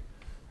holomorphic,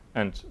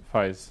 and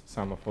phi is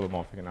sum of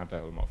holomorphic and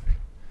anti-holomorphic.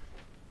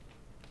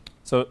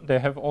 So they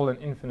have all an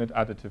infinite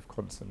additive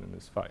constant in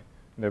this phi.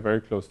 And they're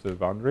very close to the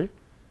boundary.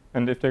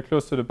 And if they're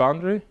close to the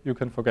boundary, you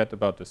can forget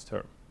about this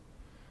term.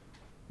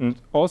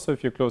 And also,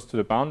 if you're close to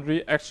the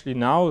boundary, actually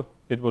now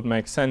it would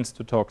make sense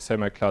to talk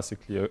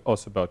semi-classically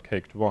also about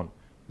caked1.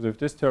 Because if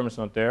this term is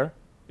not there,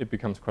 it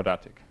becomes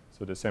quadratic.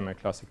 So the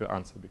semi-classical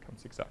answer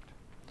becomes exact.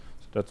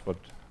 So that's what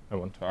I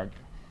want to argue.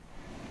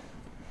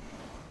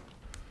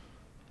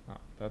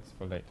 That's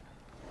for later.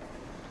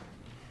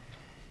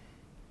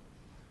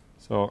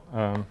 So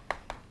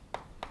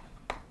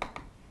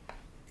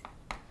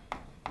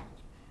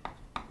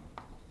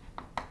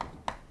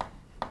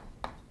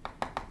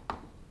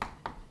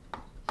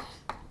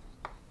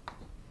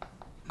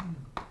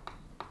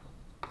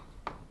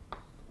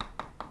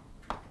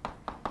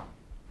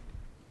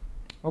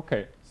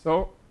okay,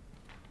 so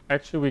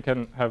actually we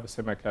can have a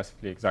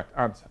semi-classically exact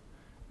answer.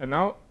 And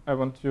now I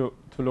want you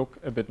to look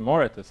a bit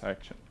more at this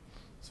action.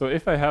 So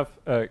if I have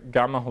a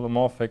gamma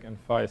holomorphic and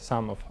phi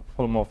sum of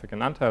holomorphic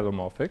and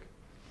anti-holomorphic,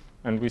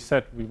 and we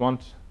said we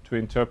want to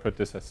interpret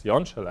this as the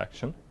on-shell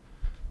action,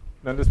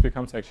 then this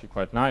becomes actually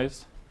quite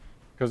nice,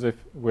 because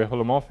if we're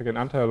holomorphic and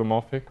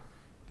anti-holomorphic,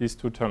 these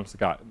two terms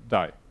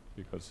die.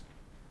 Because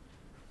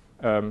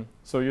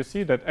so you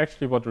see that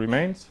actually what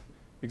remains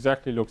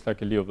exactly looks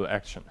like a Liouville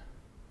action.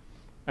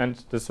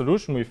 And the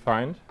solution we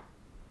find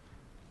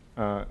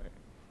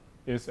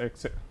is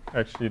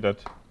actually that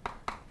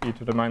e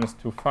to the minus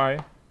 2 phi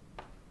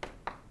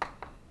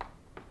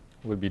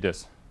will be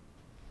this.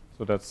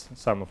 So that's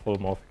sum of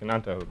holomorphic and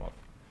anti-holomorphic.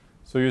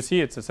 So you see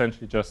it's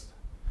essentially just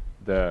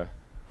the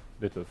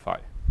little phi.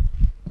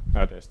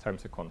 There's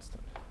times a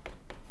constant.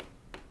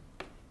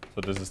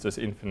 So this is this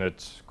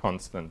infinite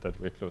constant that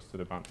we're close to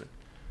the boundary.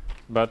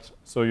 But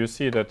so you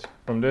see that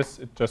from this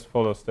it just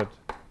follows that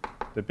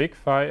the big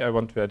phi I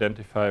want to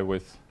identify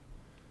with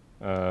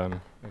I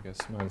guess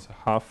minus a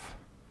half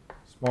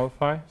small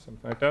phi,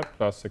 something like that,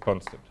 plus a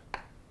constant.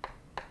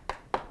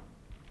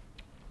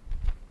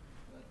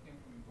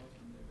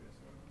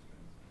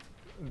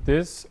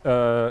 This,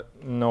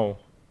 no,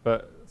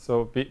 but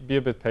so be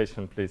a bit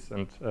patient, please,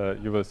 and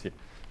you will see.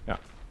 Yeah,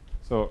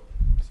 so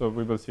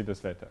we will see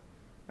this later.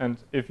 And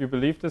if you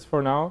believe this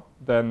for now,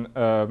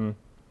 then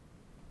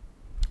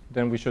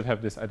we should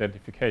have this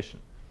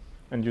identification.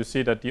 And you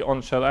see that the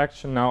on-shell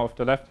action now of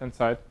the left-hand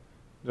side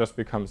just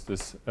becomes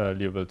this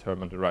Liouville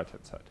term on the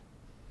right-hand side.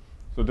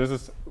 So this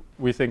is,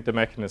 we think, the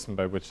mechanism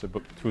by which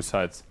the two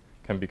sides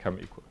can become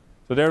equal.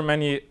 So there are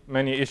many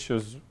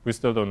issues we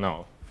still don't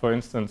know. For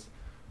instance,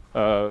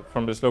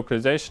 from this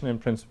localization, in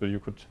principle, you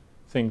could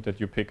think that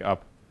you pick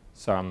up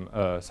some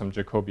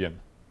Jacobian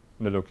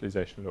in the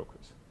localization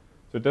locus.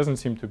 So it doesn't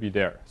seem to be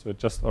there. So it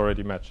just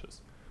already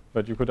matches.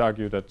 But you could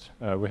argue that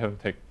we haven't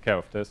taken care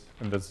of this,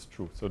 and this is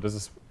true. So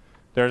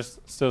there's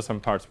still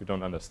some parts we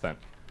don't understand.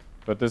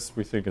 But this,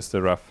 we think, is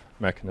the rough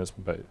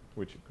mechanism by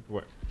which it could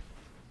work.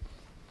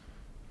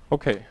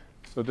 OK,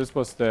 so this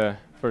was the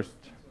first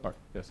part.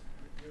 Yes?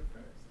 Your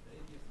first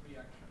AdS3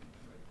 action,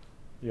 right?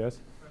 Yes?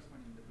 The first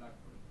one in the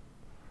blackboard.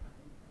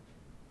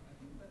 I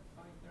think that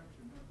phi term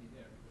should not be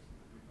there because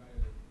it would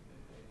violate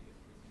the AdS3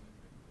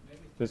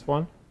 symmetry. Maybe This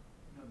one?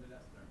 No, the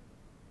last term.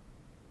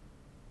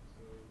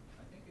 So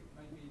I think it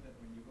might be that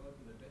when you go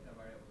to the beta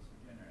variables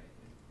you generate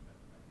it, but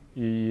I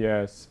think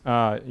Yes.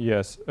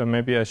 Yes.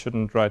 Maybe I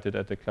shouldn't write it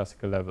at the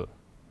classical level.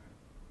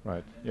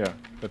 Right. Yeah,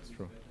 that's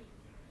true.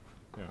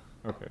 Yeah.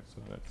 OK.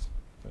 So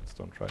let's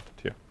don't write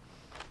it here.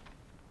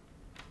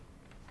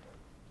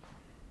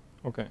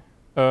 OK.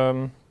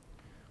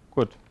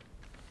 Good.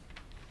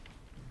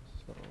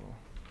 So.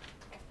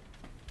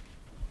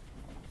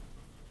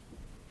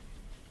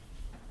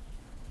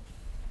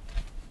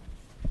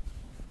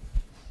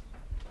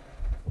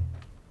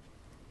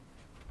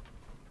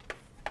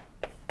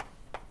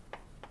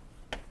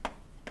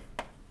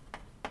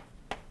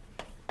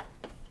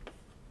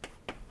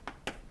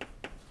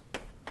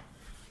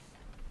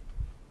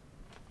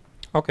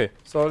 Okay,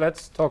 so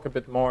let's talk a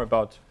bit more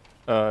about,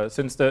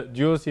 since the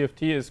dual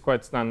CFT is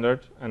quite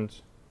standard and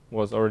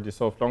was already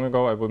solved long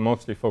ago, I will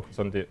mostly focus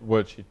on the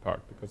worldsheet part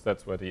because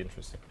that's where the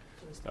interesting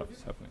stuff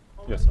is happening.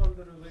 Yes? Comment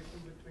on the relation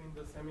between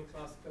the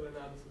semi-classical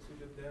analysis you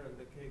did there and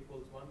the k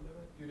equals 1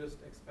 limit? You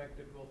just expect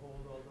it will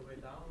hold all the way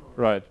down?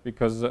 Or? Right,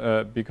 because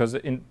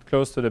in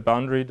close to the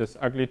boundary, this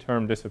ugly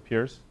term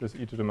disappears, this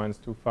e to the minus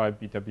 2 phi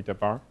beta beta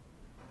bar.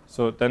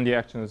 So then the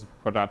action is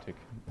quadratic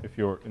if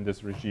you're in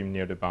this regime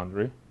near the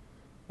boundary.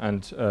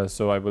 And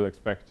so I will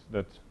expect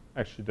that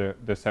actually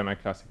the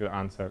semi-classical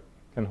answer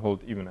can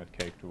hold even at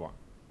k to 1.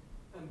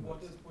 And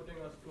what is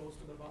putting us close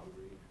to the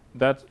boundary?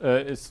 That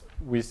is,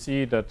 we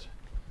see that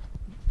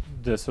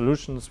the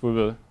solutions we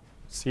will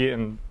see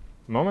in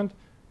a moment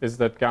is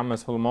that gamma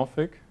is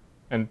holomorphic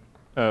and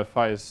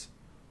phi is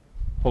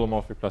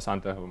holomorphic plus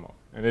anti-holomorphic.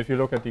 And if you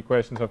look at the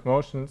equations of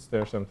motions,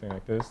 there's something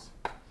like this.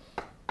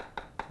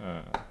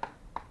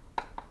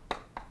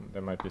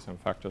 There might be some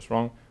factors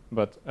wrong,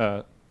 but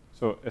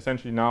so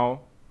essentially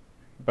now,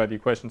 by the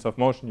equations of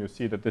motion, you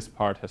see that this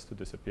part has to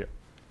disappear.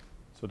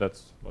 So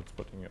that's what's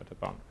putting you at the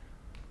boundary.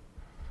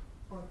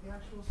 But the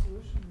actual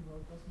solution you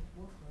wrote doesn't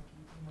work like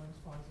e to the minus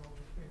 5 is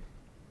over k.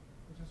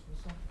 It just was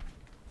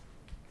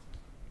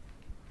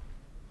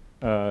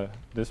something.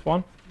 This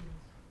one? Yes.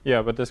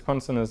 Yeah, but this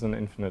constant is an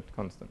infinite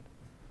constant.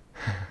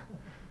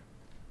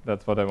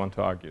 That's what I want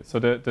to argue. So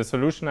the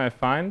solution I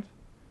find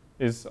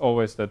is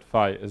always that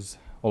phi is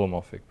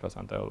holomorphic plus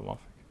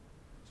anti-holomorphic.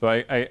 So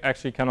I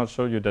actually cannot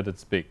show you that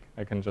it's big.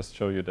 I can just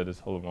show you that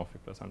it's holomorphic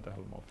plus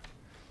anti-holomorphic.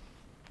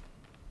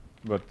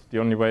 But the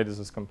only way this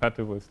is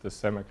compatible with the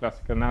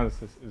semi-classical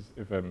analysis is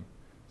if I'm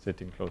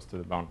sitting close to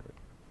the boundary.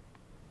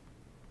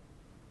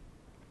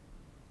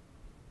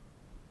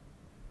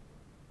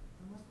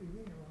 I must be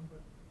reading it wrong,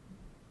 but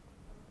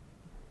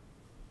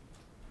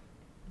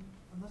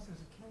unless there's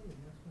a k in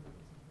the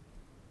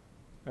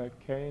explanation.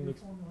 K Your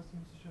formula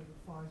seems to show that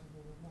phi is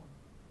equal to 1.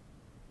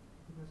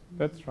 Because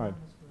That's right.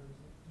 square is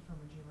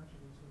determined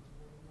geometrically, so it's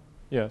equal to 1.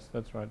 Yes,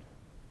 that's right.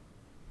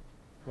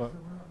 Well, So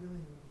we're not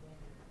really near the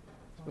boundary.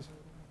 Phi is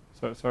equal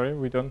to 1. so sorry,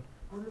 we don't.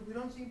 We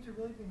don't seem to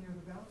really be near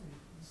the boundary.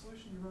 The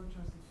solution you wrote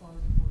shows that phi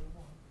is equal to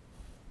 1.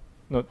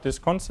 No, this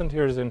constant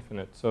here is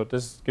infinite. So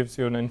this gives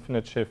you an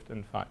infinite shift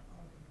in phi.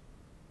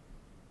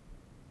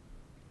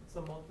 It's a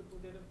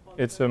multiplicative constant?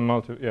 It's a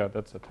yeah,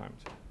 that's a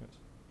times. Yes.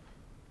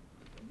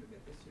 Can you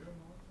get the zero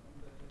mode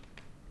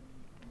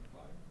from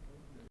phi?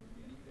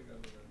 The integral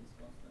over this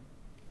constant?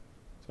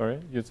 Sorry,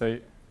 you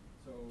say.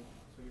 So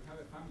you have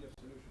a family of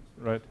solutions.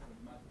 Right. You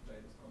could multiply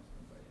this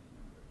constant by any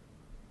number.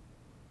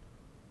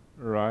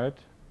 Right.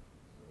 So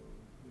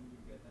will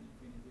you get an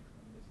infinity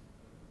from this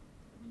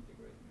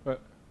integrating?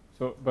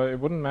 But it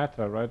wouldn't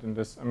matter, right? In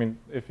this, I mean,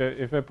 if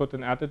I put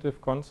an additive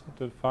constant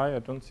to phi, I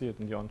don't see it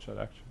in the on-shell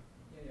action.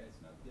 Yeah,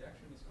 it's not. The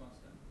action is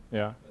constant.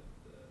 Yeah. But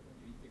when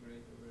you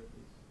integrate over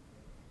this.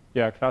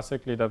 Yeah,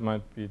 classically that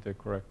might be the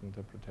correct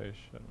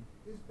interpretation.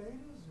 Is beta 0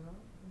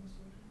 in the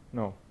solution?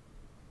 No.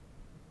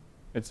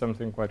 It's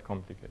something quite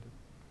complicated.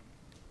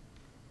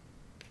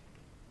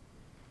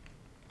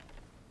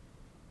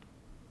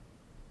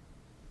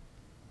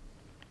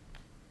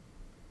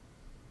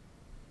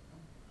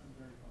 I'm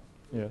very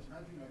positive. Yes.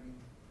 Imagine, I mean,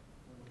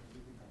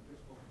 I'm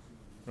just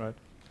focusing on this. Right.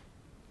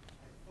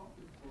 I thought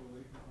the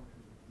correlation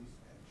functions of this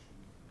action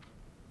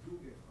do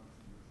get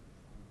contributions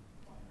from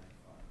finite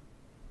phi.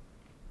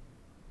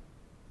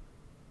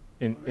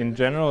 In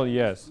general,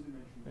 yes.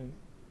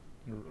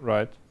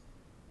 Right.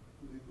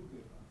 So they do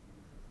get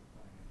contributions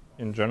from finite phi.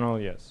 In general,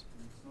 yes.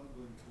 And it's not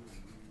going to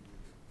agree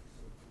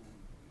with so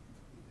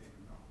if they're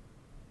not.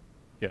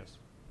 Yes.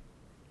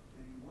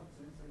 And in what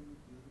sense are you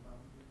near the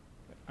boundary?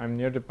 I'm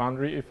near the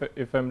boundary.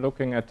 If I'm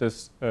looking at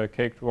this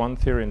K1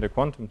 theory in the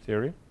quantum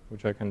theory,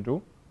 which I can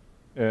do,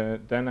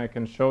 then I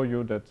can show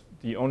you that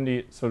the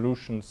only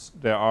solutions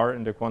there are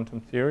in the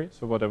quantum theory.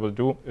 So what I will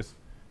do is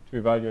to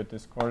evaluate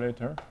this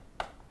correlator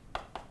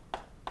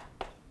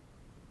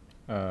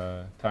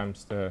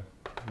times the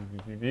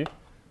VVV.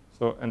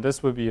 So, and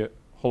this will be a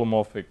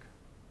holomorphic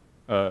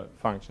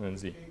function in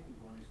Z. K to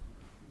 1 is too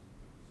confusing.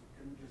 So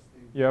can we just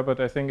stay with Yeah, but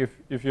I think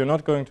if you're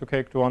not going to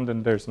K1,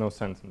 then there's no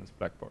sense in this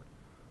blackboard.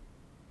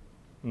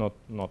 Not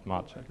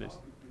much, at least.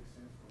 it makes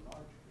sense for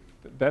large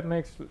K. That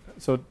makes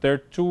so there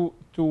are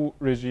two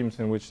regimes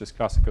in which this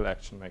classical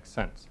action makes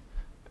sense,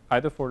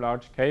 either for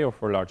large K or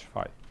for large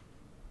phi. I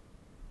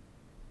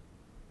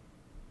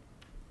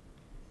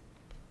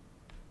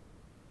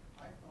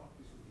thought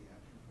this was the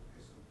action for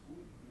SO2.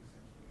 It makes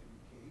sense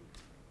for any K.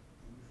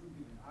 And you shouldn't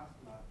even ask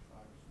large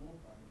phi or small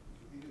phi because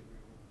you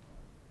integrate over phi.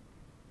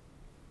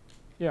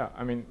 Yeah,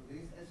 I mean, So there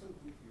is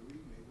SO2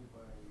 theory labeled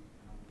by a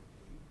number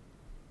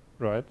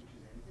K, right. which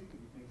is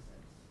anything, and it makes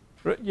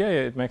sense. Yeah,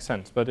 it makes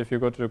sense. But if you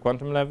go to the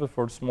quantum level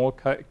for small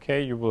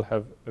k, you will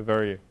have a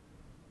very,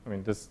 I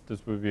mean, this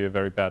will be a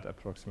very bad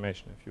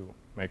approximation if you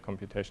make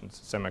computations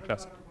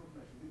semi-classical.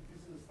 This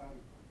is a starting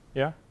point.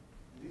 Yeah.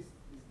 This is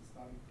the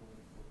starting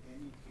point for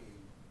any K.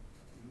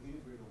 You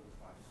integrate over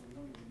phi. So we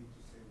don't even need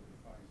to say whether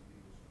phi is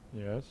big or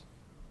small. Yes.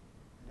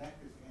 And that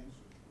is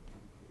answers for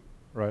any K.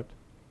 Right.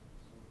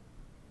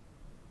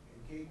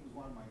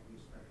 one might be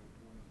a special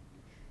point,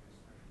 which a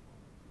special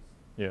point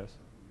is. Yes.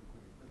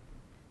 But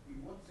in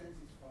what sense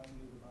is phi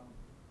near the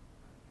boundary?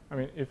 I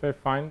mean, if I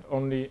find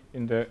only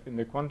in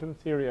the quantum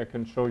theory, I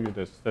can show you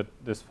this, that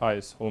this phi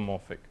is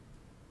holomorphic,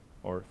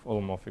 or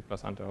holomorphic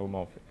plus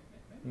anti-holomorphic.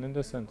 And in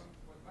this sense.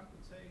 What one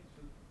could say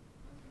to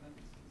answer that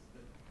is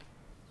that,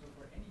 so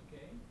for any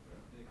k,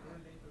 the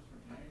correlators for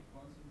generic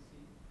points in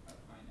C are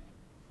finite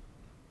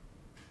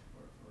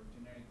for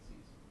generic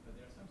Cs. But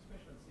there are some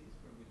special Cs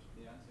for which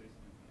the answer is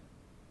infinite.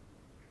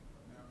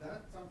 Now,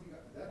 that's something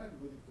that I'm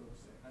willing to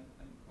accept.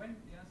 And when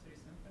the answer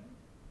is infinite,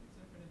 it's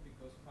infinite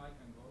because phi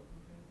can go to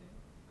infinity,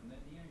 and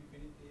then near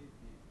infinity,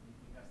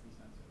 he has these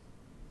answers.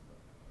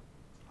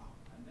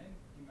 And then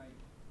he might,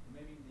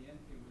 maybe in the end,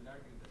 he will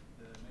argue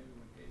that maybe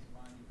when k is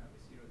 1, you have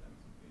a 0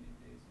 times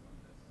infinity, so on.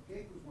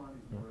 K equals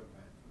 1 is more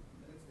advanced.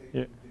 Let's take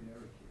Yeah.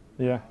 generic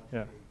here. Yeah, Large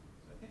yeah. K.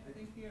 So I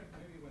think here,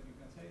 maybe what you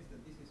can say is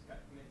that this is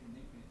calculating the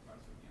infinite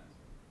parts of the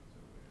answer.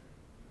 So where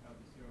you have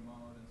the 0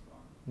 mode and so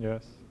on.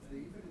 Yes. It's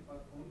the infinite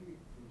part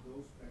only for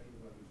those special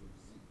values of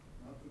Z,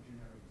 not for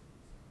generic Z.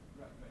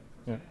 Right.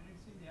 For Yeah. generic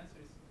C, the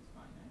answer is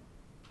finite.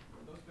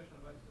 For those special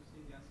values of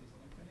C, the answer is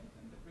infinite,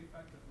 and the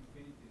prefactor of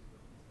infinity is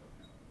what he's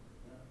talking about.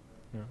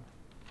 Yeah.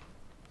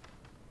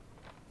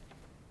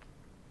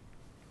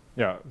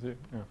 Yeah.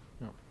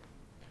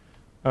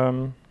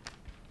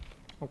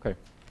 Okay.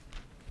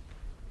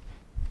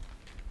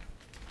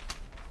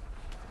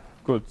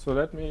 Good. So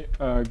let me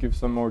give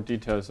some more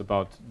details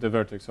about the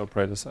vertex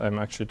operators I'm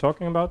actually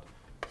talking about.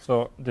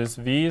 So this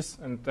V's,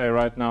 and I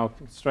write now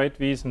straight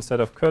V's instead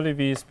of curly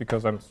V's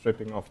because I'm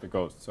stripping off the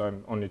ghost. So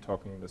I'm only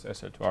talking this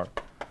SL2R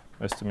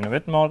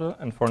Westerminer-Witt model.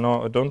 And for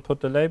now, I don't put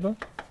the label.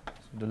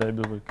 So the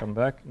label will come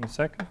back in a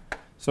second.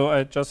 So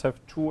I just have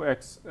two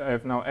X. I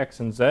have now X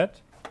and Z.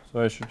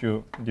 So I should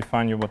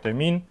define you what they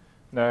mean.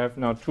 And I have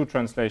now two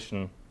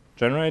translation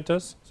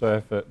generators. So I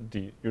have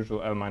the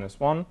usual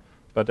L-1,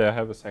 but I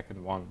have a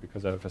second one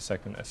because I have a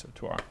second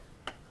SL2R.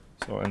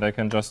 So, and I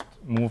can just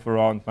move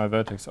around my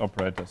vertex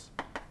operators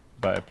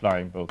by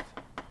applying both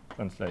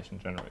translation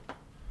generators.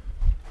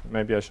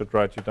 Maybe I should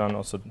write you down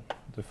also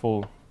the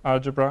full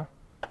algebra.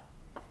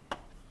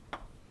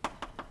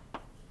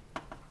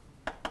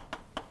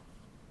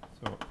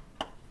 So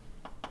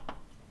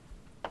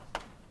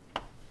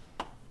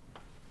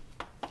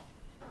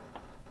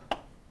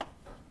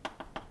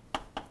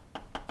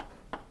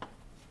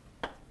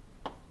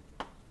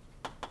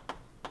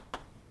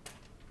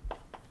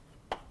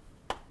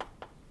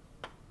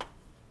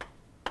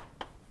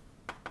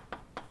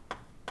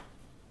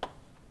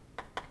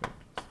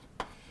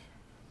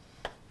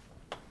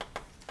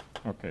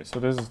okay, so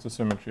this is the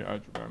symmetry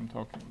algebra I'm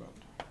talking about.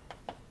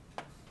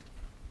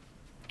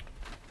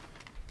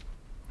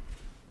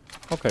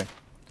 Okay,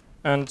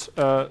 and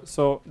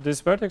so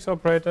these vertex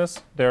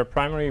operators, they're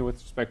primary with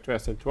respect to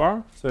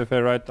SL2R. So if I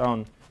write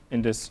down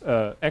in this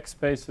X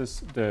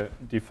spaces the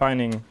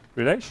defining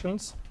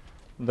relations,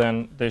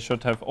 then they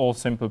should have all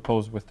simple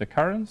poles with the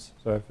currents.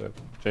 So I have a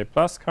J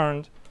plus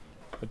current.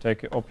 I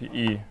take a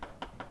OPE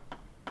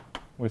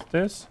with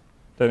this,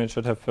 then it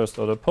should have first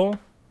order pole.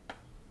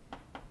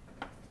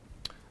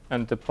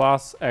 And the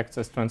plus acts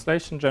as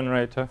translation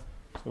generator.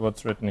 So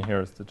what's written here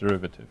is the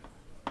derivative.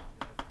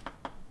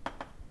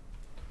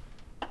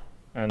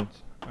 And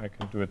I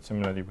can do it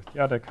similarly with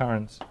the other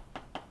currents.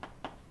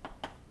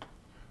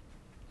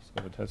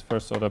 So it has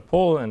first order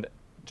pole, and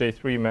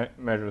J3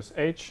 measures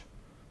H.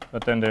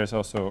 But then there's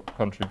also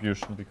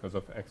contribution because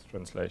of X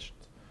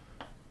translations.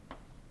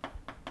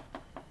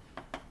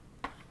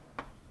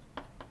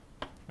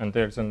 And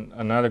there's an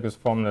analogous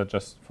formula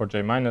just for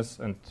J minus,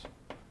 and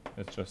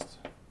it's just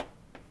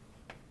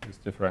these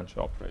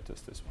differential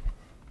operators, this one.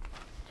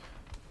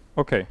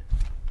 Okay.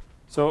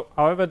 So,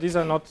 however, these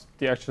are not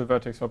the actual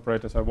vertex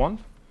operators I want,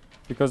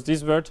 because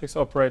these vertex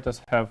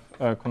operators have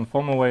a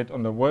conformal weight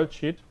on the world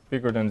sheet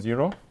bigger than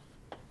 0.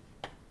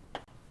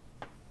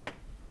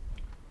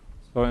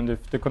 So, and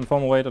if the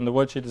conformal weight on the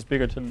world sheet is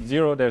bigger than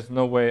 0, there's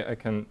no way I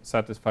can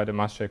satisfy the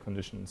mass share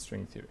condition in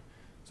string theory.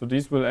 So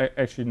these will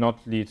actually not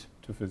lead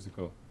to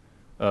physical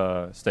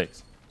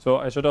states. So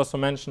I should also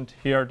mention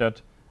here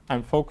that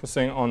I'm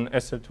focusing on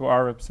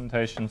SL2R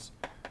representations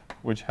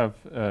which have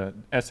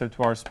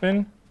SL2R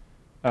spin,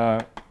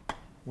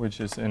 which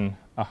is in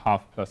a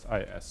half plus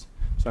IS.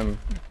 So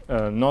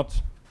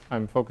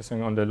I'm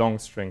focusing on the long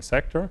string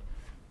sector,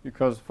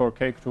 because for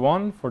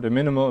K1, for the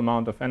minimal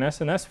amount of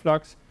NS and S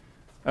flux,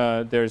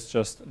 there's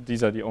just,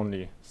 these are the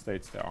only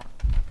states there are.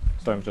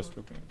 So I'm just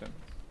looking at them.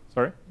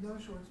 Sorry?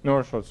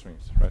 No short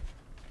strings, right.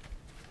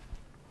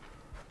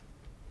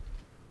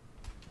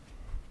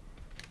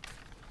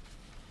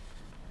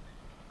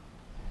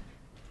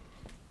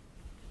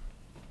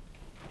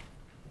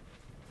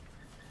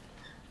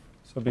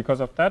 So because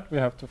of that, we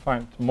have to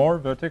find more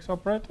vertex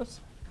operators.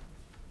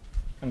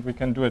 And we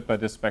can do it by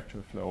this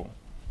spectral flow.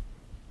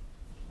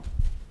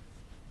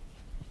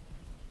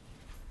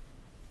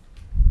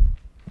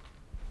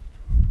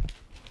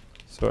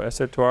 So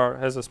SL2R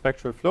has a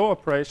spectral flow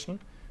operation,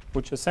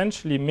 which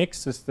essentially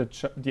mixes the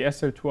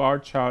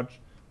SL2R charge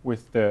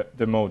with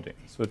the moding.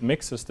 So it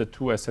mixes the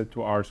two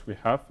SL2Rs we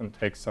have and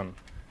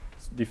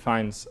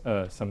defines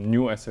some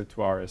new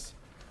SL2Rs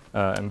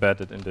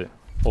embedded in the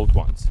old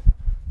ones.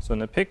 So in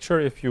the picture,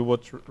 if you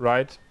would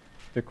write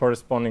the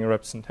corresponding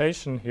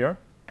representation here,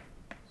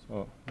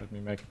 so let me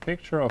make a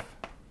picture of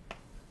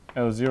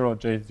L0,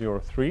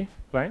 J03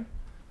 plane.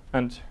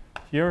 And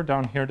here,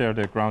 down here, there are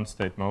the ground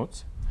state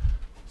modes.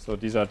 So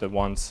these are the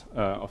ones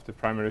of the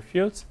primary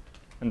fields.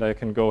 And I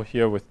can go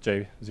here with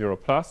J0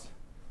 plus.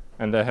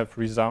 And I have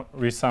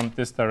resummed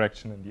this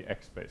direction in the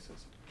X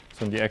spaces.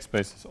 So in the X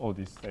spaces, all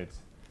these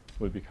states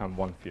will become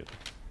one field.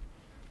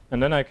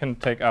 And then I can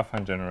take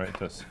affine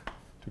generators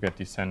to get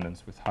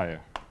descendants with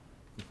higher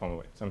conformal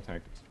weight, something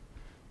like this.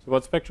 So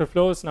what spectral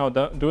flow is now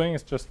doing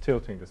is just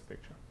tilting this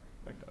picture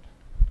like that.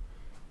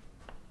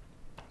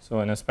 So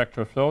in a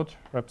spectral float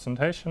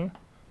representation,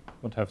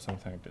 would have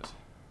something like this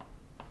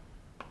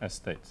as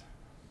states.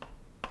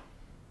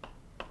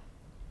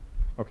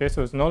 Okay,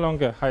 so it's no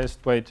longer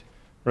highest weight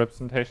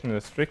representation in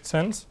a strict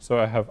sense. So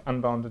I have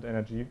unbounded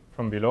energy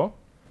from below,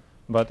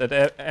 but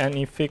at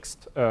any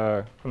fixed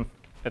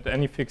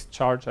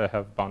charge, I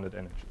have bounded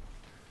energy.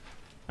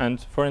 And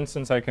for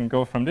instance, I can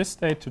go from this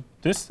state to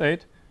this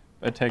state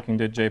by taking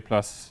the J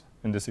plus,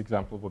 in this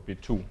example, would be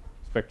 2,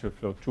 spectral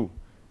flow 2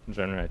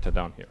 generator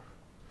down here.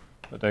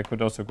 But I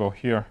could also go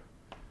here,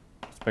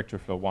 spectral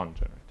flow 1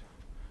 generator.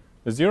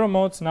 The zero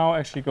modes now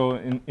actually go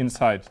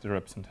inside the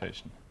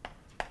representation.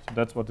 So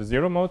that's what the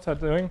zero modes are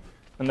doing.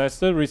 And I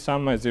still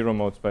resum my zero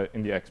modes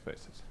in the X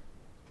spaces.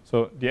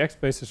 So the X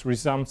spaces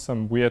resum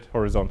some weird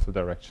horizontal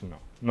direction now,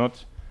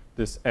 not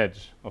this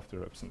edge of the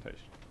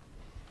representation.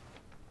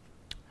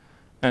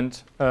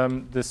 And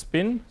the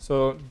spin,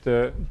 so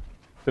the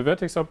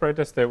vertex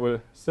operators, they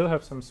will still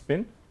have some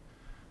spin.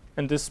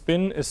 And this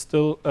spin is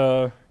still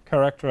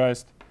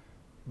characterized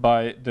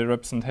by the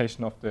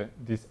representation of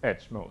these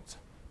edge modes.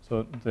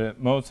 So the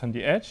modes on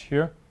the edge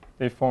here,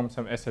 they form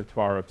some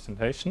SL2R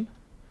representation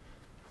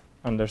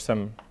under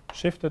some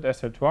shifted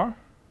SL2R,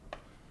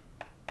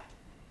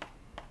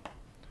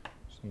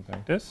 something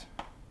like this.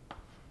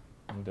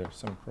 And there's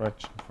some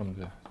correction from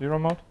the zero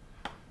mode.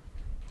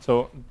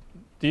 So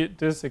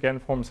this again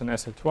forms an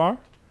SL2R,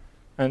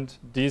 and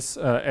these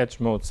edge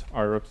modes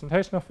are a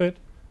representation of it,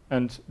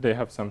 and they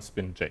have some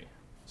spin J.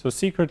 So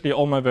secretly,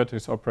 all my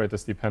vertex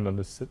operators depend on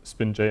this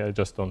spin J. I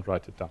just don't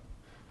write it down.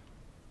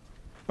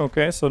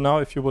 Okay, so now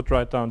if you would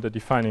write down the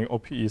defining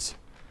OPEs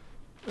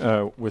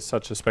with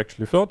such a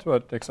spectrally float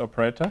vertex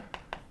operator,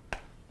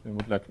 it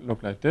would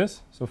look like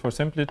this. So for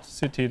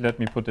simplicity, let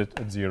me put it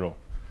at 0.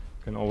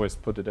 You can always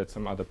put it at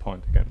some other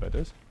point again by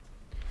this.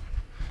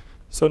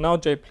 So now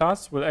J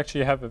plus will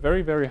actually have a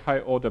very, very high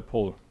order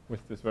pole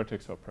with this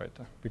vertex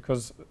operator,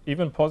 because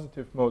even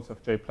positive modes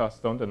of J plus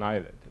don't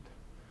annihilate it.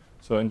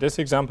 So in this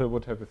example, it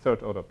would have a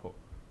third order pole.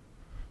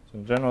 So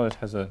in general, it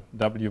has a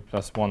W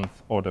plus 1th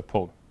order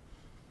pole.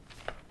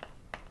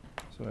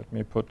 So let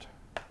me put,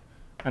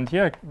 and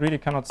here I really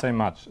cannot say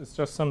much. It's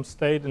just some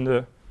state in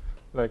the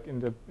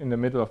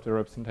middle of the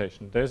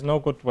representation. There's no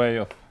good way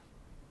of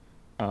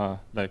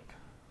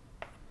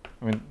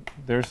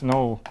there's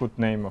no good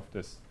name of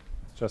this.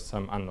 It's just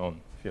some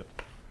unknown field.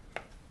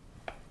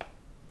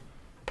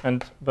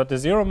 But the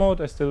zero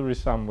mode I still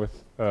resum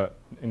with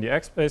in the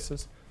X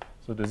spaces.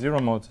 So the zero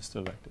mode is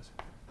still like this,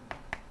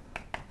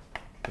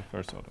 the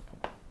first order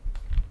pole.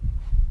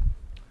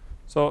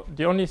 So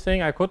the only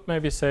thing I could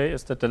maybe say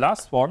is that the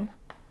last one,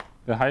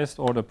 the highest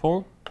order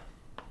pole,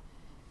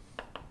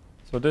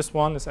 so this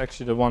one is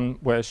actually the one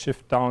where I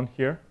shift down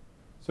here.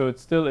 So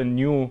it's still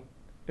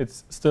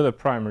it's still a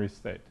primary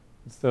state.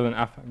 It's still an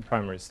affine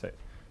primary state.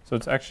 So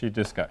it's actually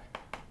this guy,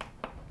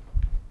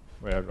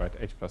 where I write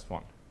H plus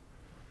 1.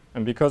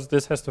 And because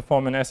this has to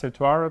form an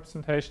SL2R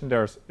representation,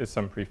 there is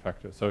some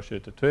prefactor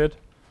associated to it.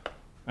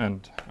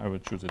 And I will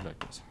choose it like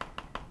this.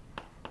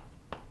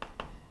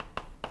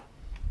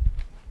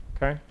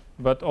 Okay,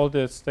 but all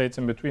the states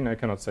in between, I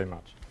cannot say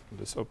much in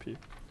this OP.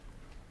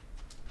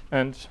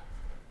 And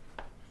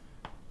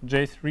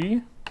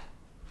J3,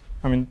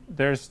 I mean,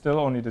 there's still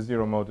only the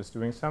zero mode is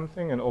doing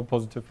something, and all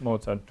positive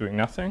modes are doing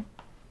nothing,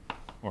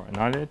 or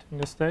annihilating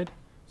the state.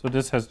 So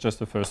this has just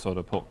the first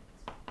order pole.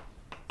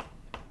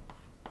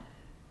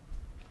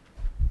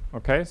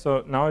 Okay,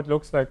 so now it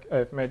looks like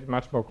I've made it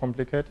much more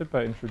complicated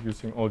by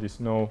introducing all these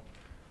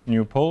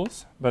new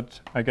poles, but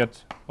I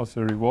get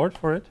also a reward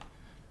for it.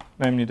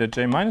 Namely, the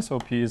J minus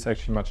OP is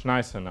actually much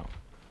nicer now,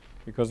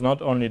 because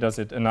not only does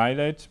it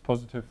annihilate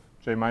positive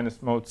J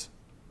minus modes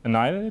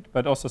annihilate,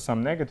 but also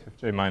some negative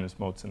J minus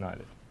modes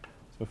annihilate.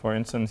 So for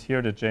instance,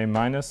 here the J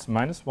minus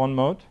 -1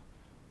 mode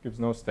gives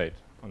no state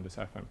on this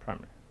affine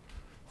primary.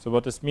 So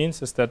what this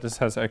means is that this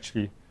has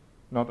actually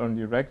not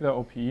only regular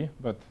OPE,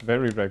 but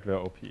very regular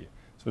OPE.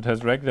 So it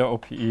has regular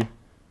OPE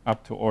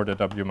up to order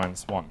W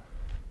minus 1.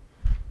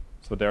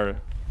 So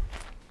there,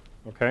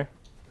 okay?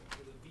 So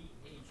the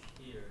VH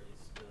here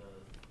is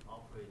the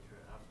operator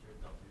after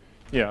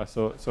W. Yeah,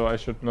 so I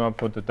should now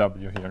put the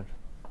W here. And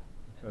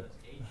the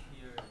H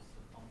here is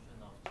the function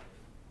of J.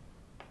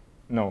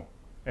 No,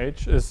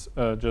 H is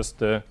just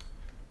the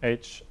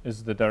h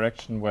is the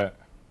direction where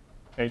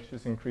h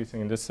is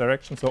increasing in this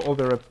direction. So all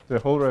the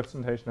whole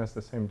representation has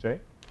the same j.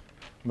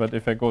 But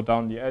if I go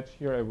down the edge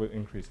here, I will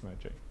increase my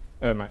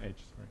my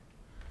h. Sorry.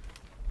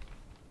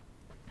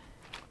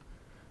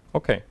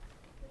 Okay.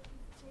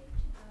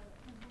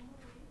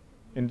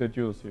 In the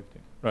dual CFT,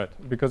 right?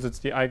 Because it's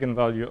the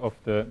eigenvalue of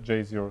the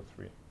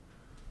J03.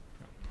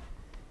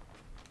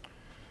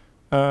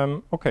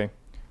 Okay,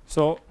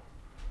 so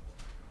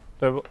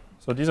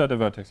these are the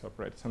vertex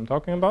operators I'm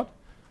talking about,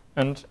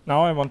 and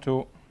now I want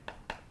to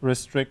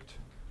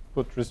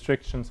put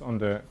restrictions on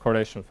the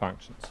correlation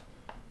functions.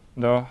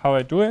 Now, how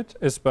I do it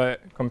is by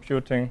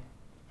computing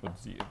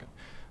Z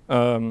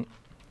again,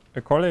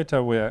 a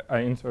correlator where I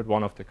insert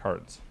one of the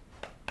currents.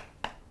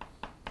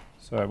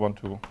 So I want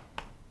to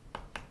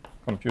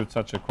compute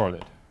such a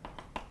correlate.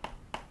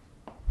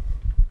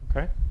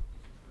 Okay?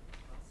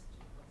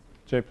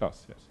 J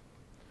plus, yes.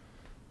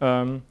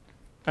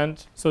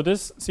 And so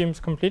this seems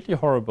completely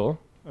horrible.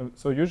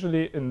 So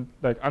usually in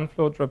like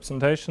unflowed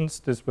representations,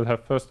 this will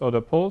have first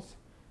order poles.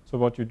 So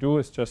what you do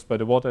is just by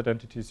the water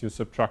identities, you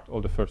subtract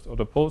all the first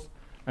order poles.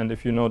 And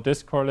if you know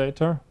this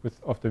correlator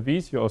of the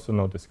V's, you also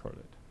know this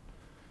correlator.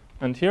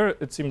 And here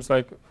it seems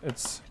like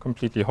it's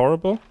completely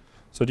horrible.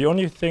 So the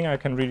only thing I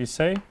can really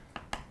say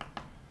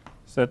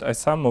is that I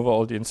sum over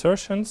all the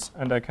insertions,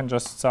 and I can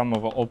just sum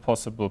over all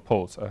possible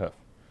poles I have.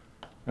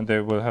 And they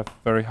will have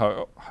very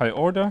high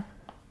order,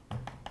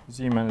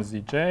 Z minus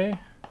Zj,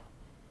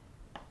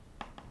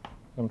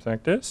 something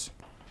like this.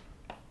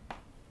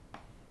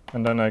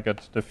 And then I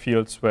get the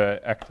fields where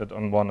I acted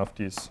on one of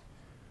these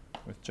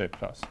with J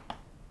plus.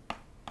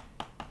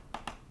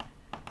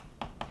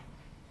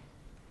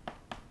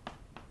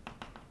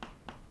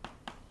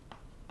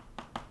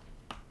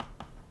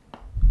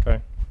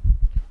 Okay.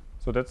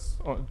 So that's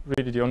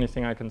really the only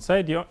thing I can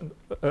say.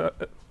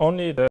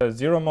 Only the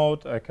zero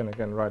mode I can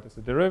again write as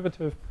a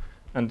derivative,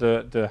 and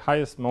the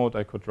highest mode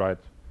I could write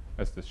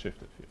as the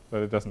shifted field,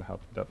 but it doesn't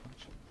help me that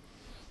much.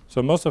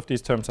 So most of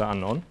these terms are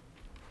unknown.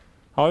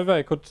 However,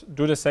 I could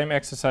do the same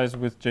exercise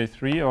with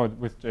J3 or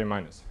with J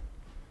minus.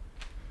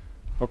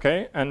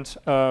 Okay, and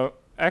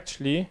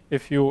actually,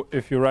 if you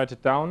write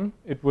it down,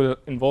 it will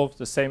involve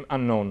the same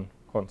unknown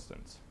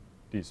constants,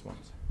 these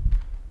ones.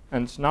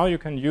 And now you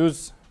can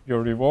use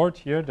your reward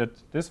here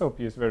that this OP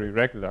is very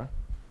regular,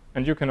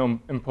 and you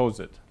can impose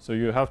it. So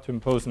you have to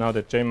impose now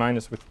that J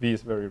minus with V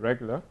is very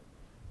regular.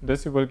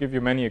 This will give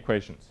you many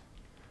equations.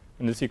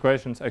 And these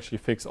equations actually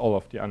fix all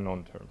of the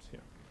unknown terms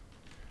here.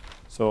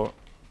 So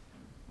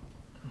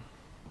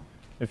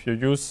if you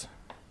use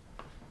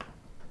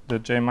the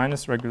J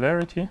minus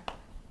regularity,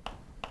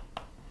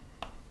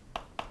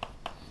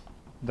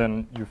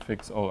 then you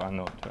fix all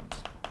unknown terms.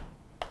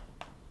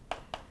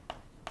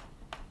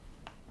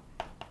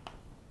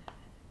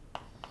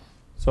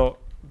 So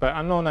by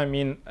unknown, I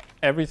mean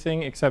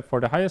everything except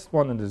for the highest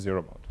one and the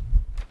zero mode.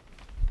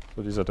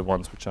 So these are the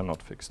ones which are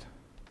not fixed.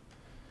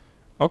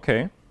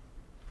 Okay.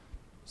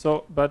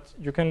 So, but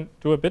you can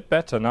do a bit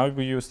better. Now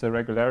we use the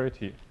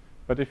regularity.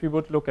 But if you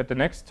would look at the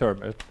next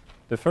term,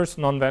 the first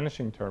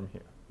non-vanishing term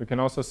here, we can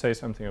also say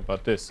something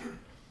about this,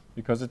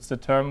 because it's the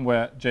term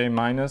where J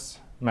minus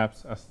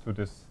maps us to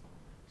this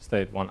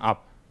state 1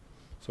 up.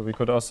 So we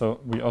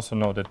also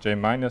know that J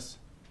minus,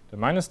 the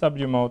minus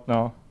W mode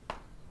now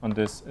on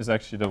this is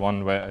actually the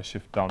one where I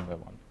shift down by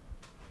 1.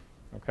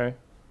 Okay?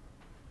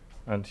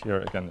 And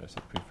here again there's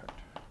a prefect,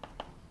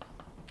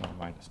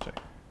 minus J.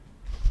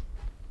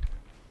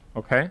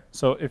 Okay,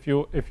 so if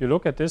you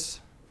look at this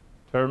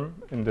term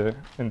in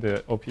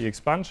the OP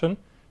expansion,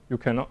 you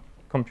can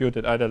compute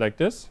it either like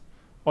this,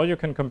 or you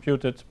can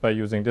compute it by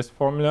using this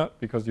formula,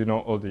 because you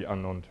know all the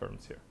unknown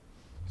terms here.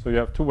 So you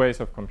have two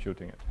ways of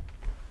computing it.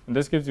 And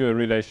this gives you a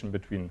relation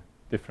between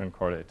different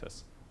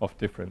correlators of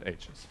different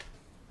h's.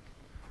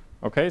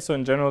 Okay, so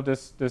in general,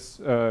 this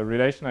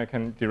relation I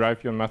can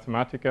derive you in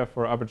Mathematica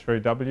for arbitrary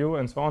w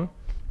and so on,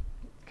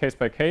 case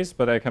by case,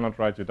 but I cannot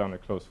write you down a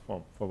closed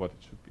form for what it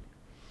should be.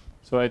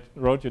 So I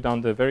wrote you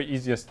down the very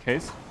easiest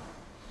case,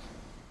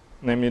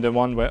 namely the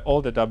one where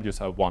all the w's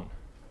are 1.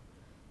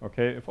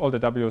 Okay, if all the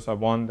w's are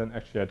 1, then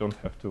actually I don't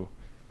have to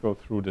go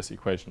through this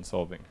equation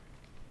solving.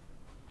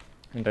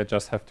 And I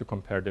just have to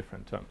compare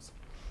different terms.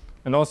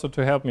 And also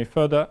to help me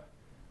further,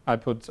 I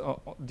put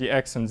the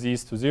x and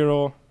z's to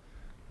 0,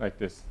 like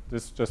this.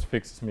 This just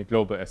fixes me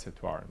global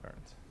SA2R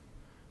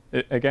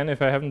invariance. Again,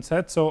 if I haven't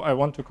said so, I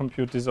want to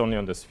compute this only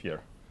on the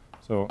sphere.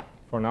 So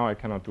for now, I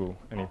cannot do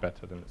any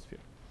better than the sphere.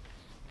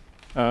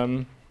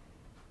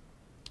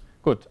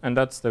 Good, and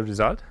that's the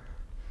result.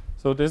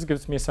 So this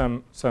gives me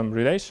some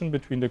relation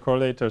between the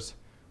correlators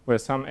where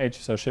some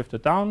h's are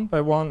shifted down by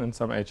 1 and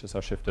some h's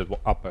are shifted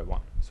up by 1.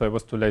 So I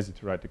was too lazy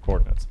to write the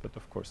coordinates, but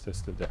of course they're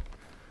still there.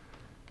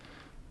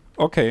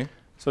 Okay,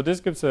 so this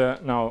gives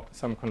now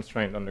some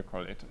constraint on the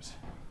correlators.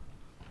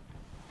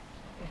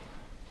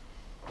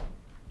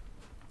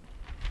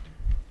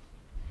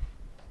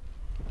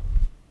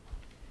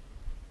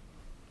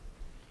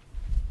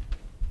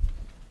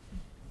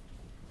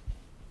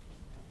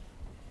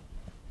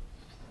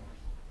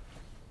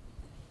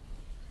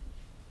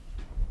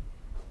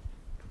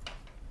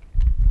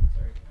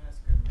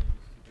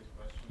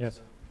 Yes.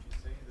 So you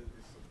say that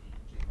this will be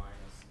J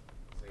minus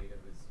zeta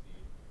with V.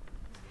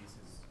 This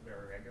is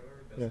very regular.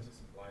 Doesn't Yes.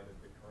 this imply that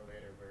the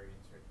correlator where you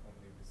interact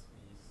only with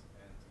V's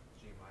and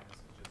J minus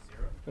is just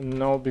 0?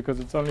 No, because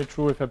it's only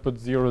true if I put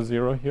 0,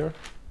 0 here.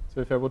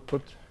 So if I would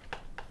put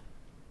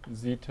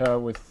zeta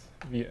with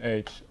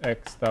VH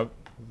x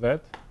z,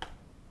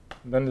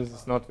 then this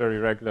is not very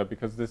regular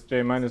because this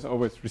J minus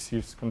always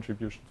receives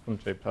contributions from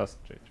J plus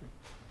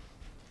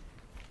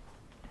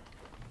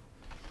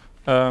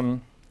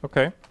J3.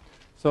 Okay,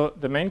 so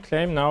the main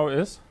claim now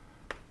is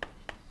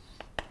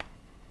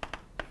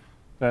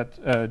that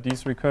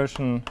these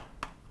recursion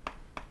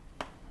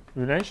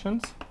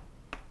relations,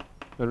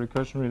 the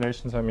recursion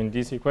relations, I mean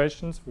these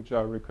equations, which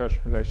are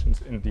recursion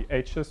relations in the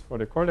H's for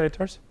the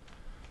correlators,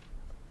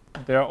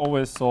 they are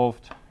always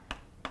solved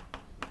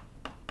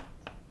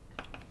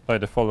by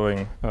the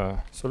following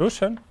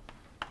solution,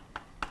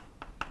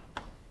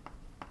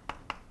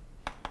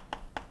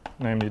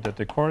 namely that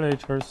the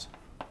correlators,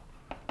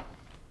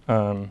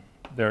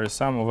 there is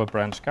sum over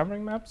branch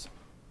covering maps,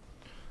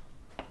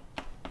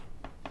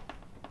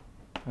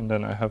 and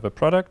then I have a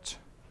product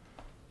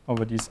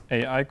over these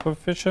AI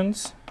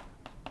coefficients.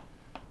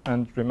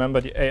 And remember,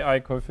 the AI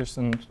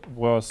coefficient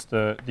was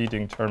the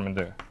leading term in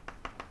the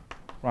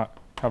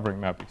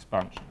covering map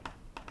expansion.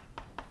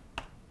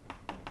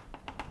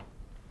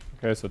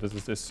 Okay, so this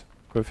is this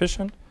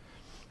coefficient.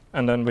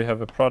 And then we have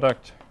a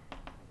product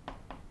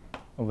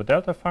over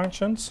delta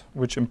functions,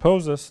 which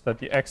imposes that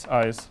the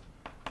xi's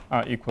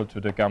are equal to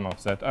the gamma of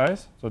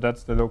zi's. So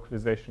that's the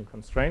localization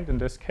constraint in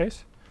this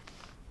case.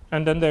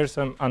 And then there's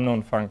some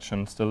unknown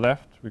function still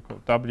left, we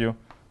call w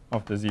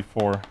of the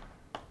z4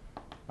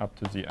 up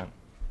to zn.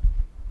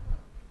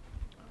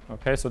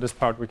 Okay, so this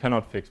part we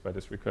cannot fix by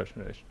this recursion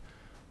relation.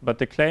 But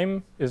the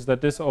claim is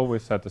that this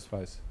always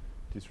satisfies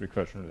these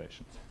recursion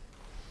relations.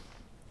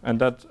 And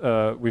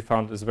that we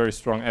found is very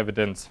strong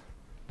evidence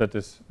that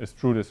this is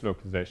true, this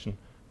localization,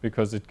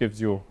 because it gives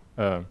you,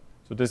 so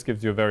this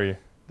gives you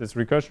this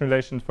recursion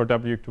relation for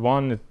w equal to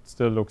 1, it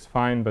still looks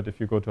fine, but if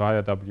you go to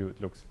higher w, it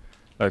looks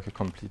like a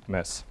complete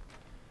mess.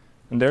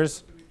 And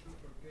there's,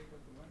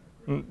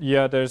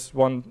 there's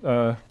one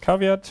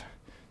caveat.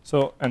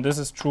 So, and this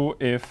is true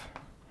if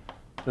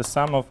the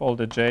sum of all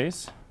the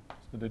j's,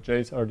 so the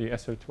j's are the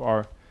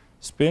SL2R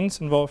spins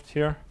involved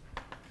here,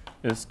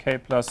 is k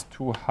plus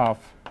 2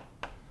 half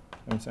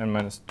times n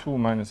minus 2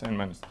 minus n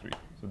minus 3.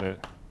 So there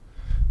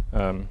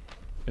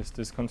is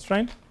this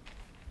constraint.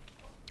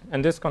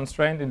 And this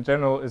constraint in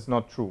general is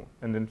not true.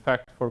 And in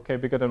fact, for k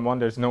bigger than 1,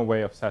 there's no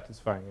way of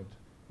satisfying it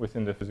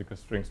within the physical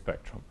string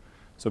spectrum.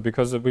 So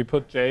because we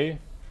put j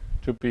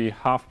to be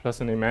half plus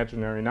an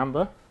imaginary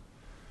number,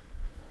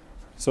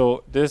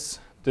 so this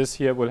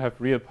here will have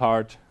real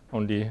part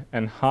only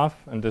n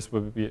half, and this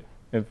will be,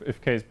 if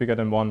k is bigger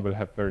than 1, will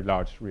have very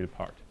large real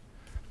part.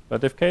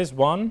 But if k is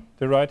 1,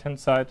 the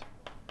right-hand side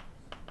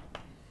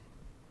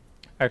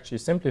actually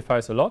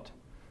simplifies a lot,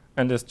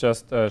 and this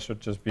just should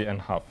just be n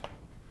half.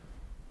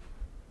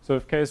 So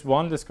if k is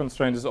 1, this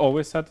constraint is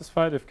always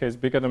satisfied. If k is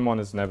bigger than 1,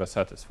 it's never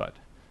satisfied.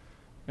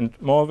 And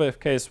moreover, if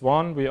k is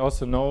 1, we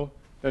also know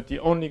that the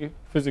only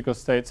physical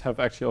states have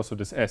actually also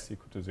this s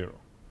equal to 0.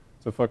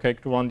 So for k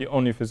equal to 1, the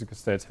only physical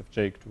states have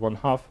j equal to 1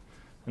 half,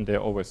 and they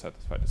always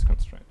satisfy this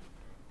constraint.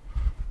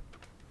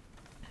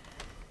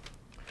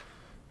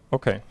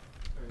 Okay.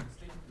 So the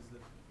statement is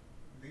that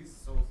these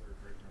solves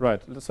the recursion.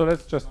 Right. So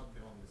let's just. Not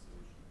the only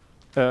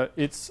solution.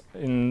 It's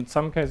in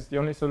some cases the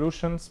only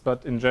solutions,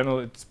 but in general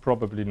it's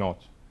probably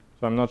not.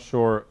 So I'm not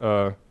sure.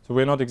 So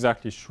we're not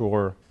exactly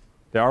sure.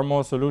 There are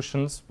more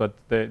solutions, but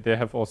they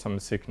have all some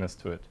sickness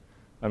to it.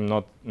 I'm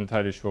not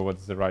entirely sure what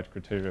is the right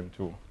criterion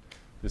to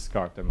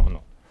discard them or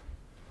not.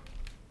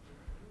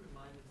 Can you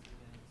remind us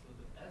again? So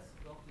the S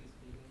roughly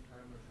speaking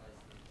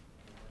parameterizes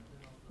the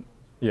momentum of the whole.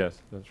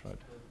 Yes, that's right.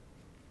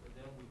 But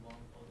then we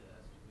want all the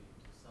S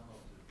to sum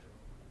up to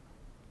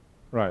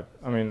 0. Right.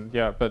 I mean,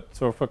 yeah, but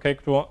so for k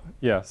to 1,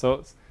 yeah,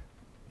 so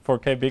for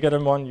k bigger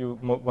than 1, you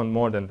want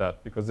more than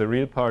that, because the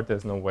real part,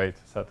 there's no way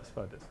to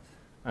satisfy this.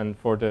 And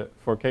for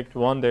k to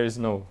 1, there is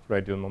no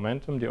radial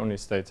momentum. The only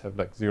states have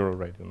like 0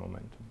 radial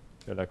momentum.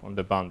 They're like on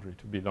the boundary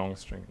to be long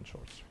string and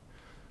short string.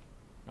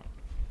 No.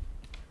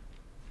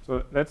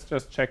 So let's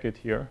just check it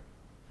here.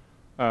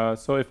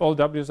 So if all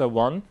w's are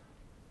 1,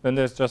 then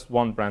there's just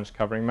one branch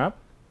covering map.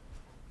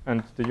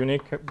 And the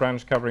unique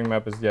branch covering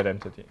map is the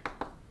identity.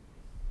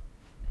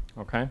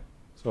 Okay,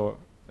 so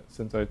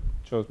since I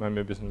chose my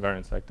Möbius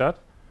invariance like that.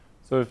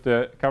 So if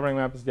the covering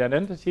map is the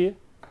identity,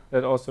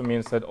 that also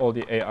means that all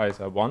the AIs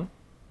are 1.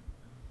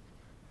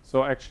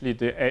 So actually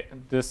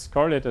this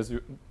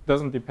correlator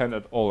doesn't depend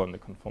at all on the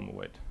conformal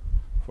weight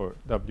for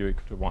w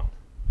equal to 1.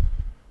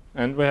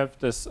 And we have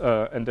this,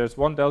 and there's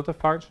one delta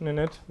function in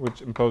it,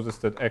 which imposes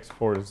that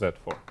x4 is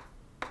z4.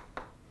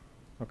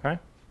 Okay?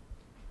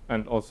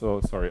 And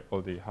also, sorry,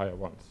 all the higher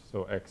ones.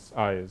 So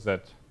xi is z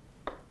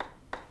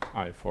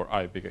I for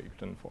I bigger equal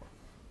than 4.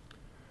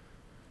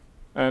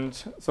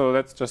 And so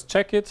let's just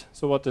check it.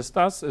 So what this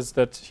does is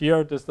that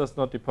here this does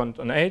not depend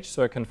on h,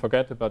 so I can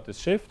forget about this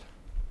shift.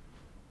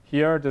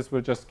 here, this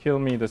will just kill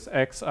me this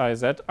xi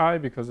zi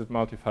because it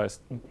multiplies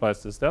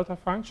this delta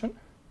function.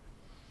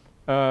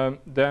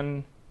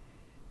 Then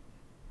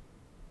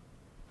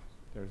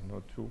there's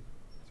no 2,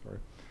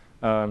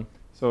 sorry.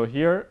 So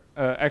here,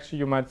 actually,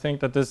 you might think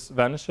that this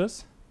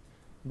vanishes,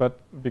 but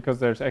because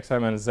there's xi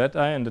minus zi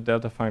and the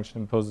delta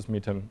function imposes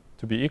me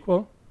to be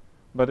equal,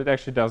 but it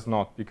actually does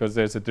not because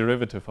there's a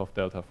derivative of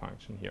delta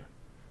function here.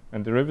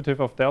 And derivative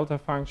of delta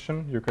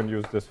function, you can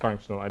use this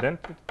functional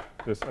identity.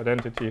 This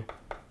identity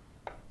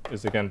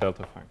is again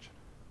delta function.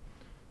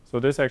 So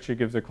this actually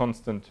gives a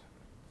constant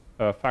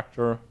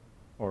factor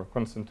or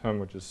constant term,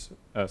 which is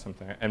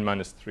something like n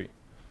minus 3.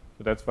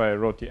 So that's why I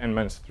wrote the n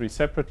minus 3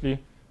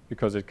 separately,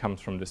 because it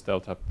comes from this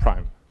delta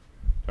prime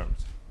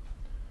terms.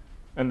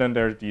 And then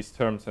there are these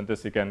terms, and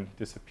this again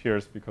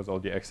disappears because all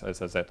the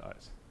xi's are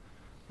zi's.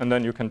 And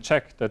then you can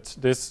check that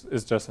this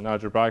is just an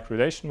algebraic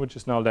relation, which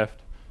is now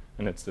left,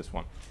 and it's this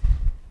one.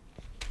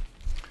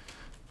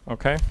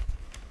 OK?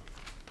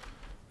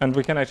 And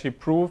we can actually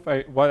prove,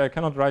 while I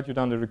cannot write you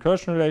down the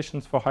recursion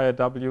relations for higher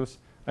w's,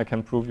 I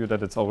can prove you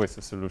that it's always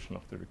a solution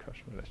of the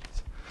recursion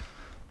relations.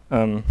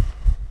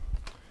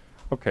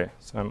 OK,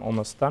 so I'm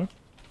almost done.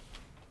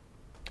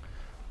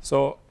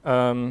 So,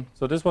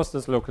 so this was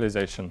this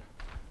localization,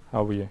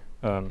 how we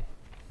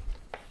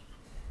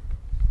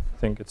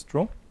think it's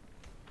true.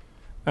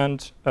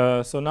 And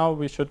so now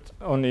we should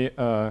only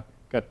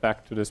get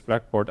back to this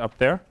blackboard up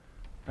there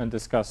and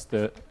discuss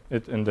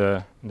it in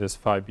this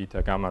phi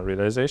beta gamma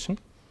realization.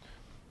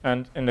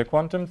 And in the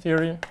quantum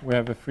theory, we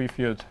have a free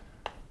field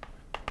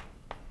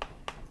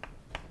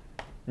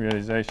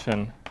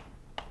realization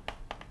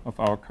of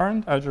our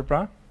current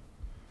algebra.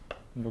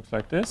 It looks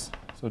like this.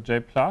 So J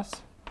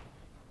plus,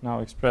 now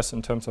expressed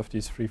in terms of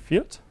these free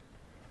fields.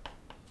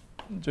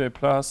 J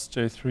plus,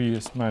 J3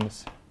 is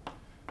minus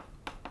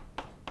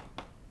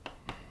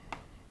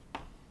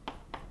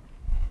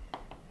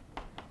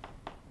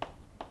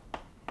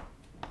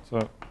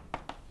so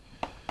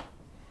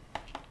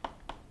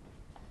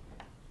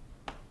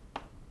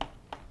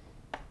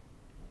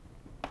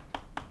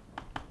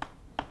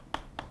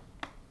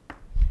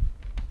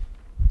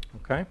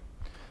okay.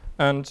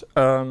 And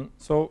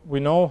so we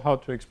know how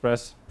to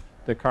express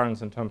the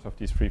currents in terms of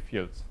these free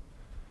fields.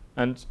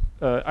 And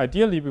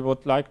ideally, we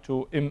would like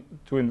to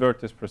invert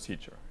this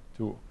procedure,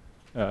 to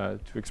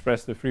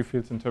express the free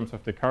fields in terms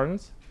of the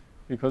currents,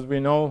 because we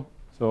know,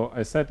 so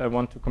I said I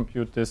want to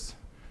compute this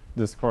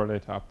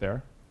correlator up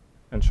there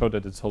and show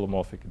that it's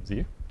holomorphic in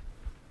Z.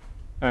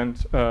 And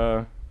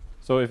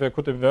so if I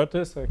could invert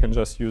this, I can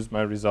just use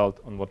my result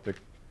on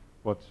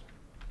what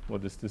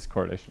is this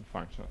correlation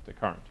function of the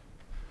current.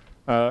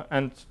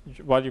 And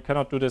while you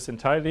cannot do this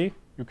entirely,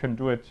 you can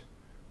do it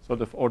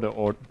sort of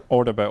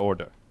order by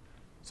order.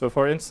 So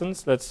for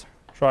instance, let's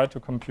try to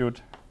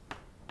compute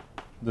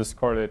this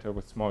correlator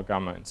with small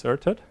gamma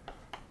inserted.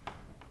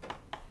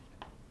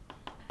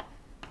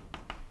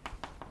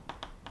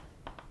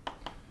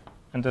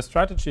 And the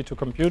strategy to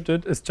compute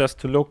it is just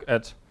to look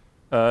at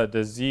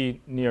the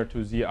Z near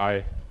to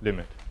Zi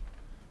limit.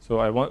 So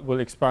I will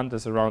expand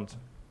this around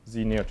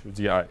Z near to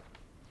Zi.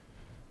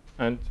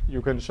 And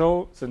you can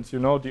show, since you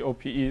know the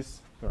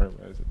OPEs, sorry,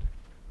 where is it?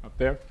 Up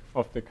there,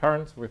 of the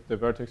currents with the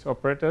vertex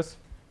operators,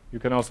 you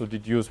can also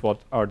deduce what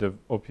are the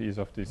OPEs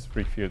of these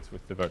free fields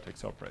with the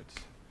vertex operators.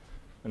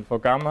 And for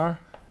gamma,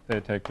 they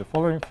take the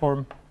following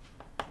form.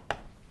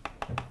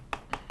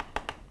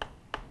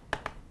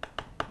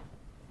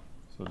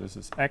 So this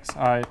is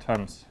xi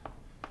times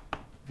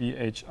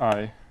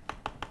vhi.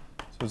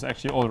 So it's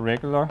actually all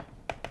regular.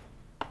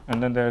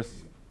 And then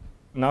there's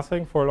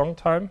nothing for a long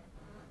time.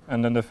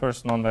 And then the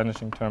first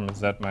non-vanishing term is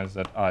z minus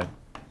zi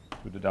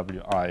to the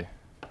wi.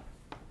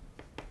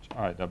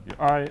 I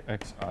wi,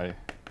 xi,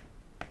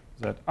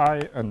 zi,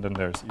 and then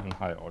there's even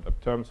higher order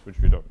terms, which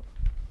we don't know.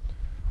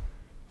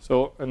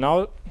 So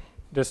now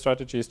the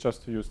strategy is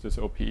just to use this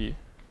OPE.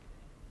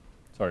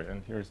 Sorry,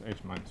 and here's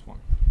h minus 1.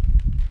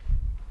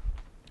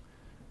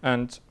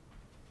 And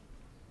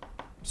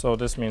so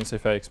this means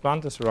if I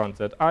expand this around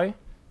zi,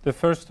 the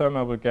first term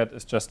I will get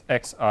is just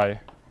xi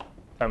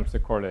times the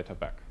correlator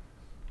back.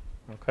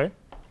 Okay.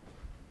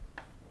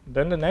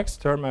 Then the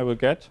next term I will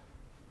get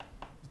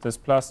is this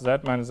plus z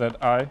minus zi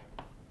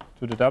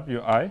to the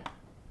wi,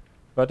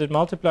 but it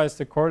multiplies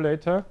the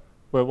correlator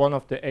where one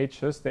of the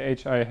h's, the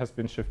hi, has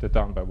been shifted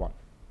down by 1.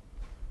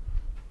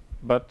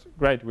 But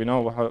great, we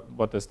know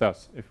what this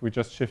does. If we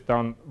just shift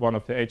down one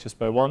of the h's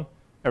by 1,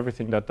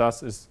 everything that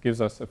does is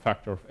gives us a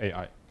factor of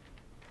ai.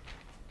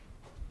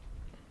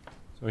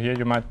 So here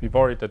you might be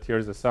worried that here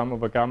is a sum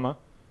over gamma,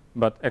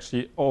 but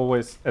actually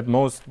always at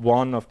most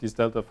one of these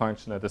delta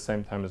functions at the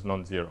same time is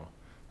non-zero.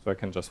 So I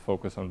can just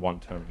focus on one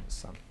term in the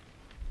sum.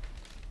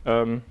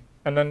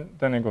 And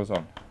then it goes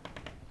on.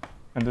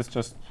 And this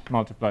just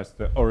multiplies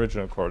the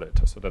original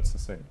correlator. So that's the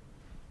same.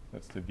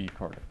 That's the V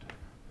correlator.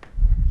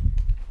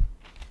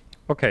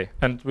 OK,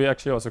 and we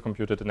actually also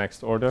computed the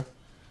next order.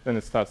 Then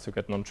it starts to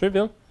get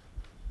non-trivial.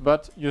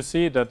 But you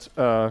see that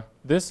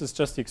this is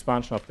just the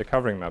expansion of the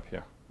covering map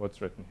here, what's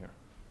written here.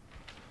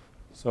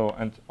 So,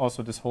 and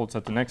also this holds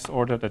at the next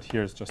order, that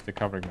here is just the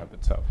covering map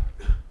itself.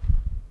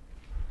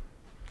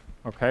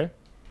 Okay?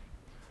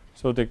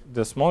 So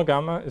the small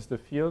gamma is the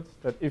field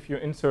that if you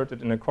insert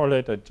it in a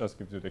correlator, it just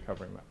gives you the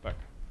covering map back.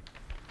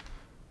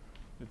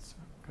 It's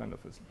kind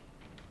of an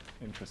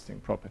interesting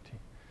property.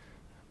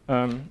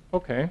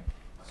 Okay,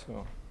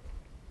 so.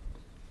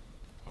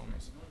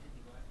 Almost.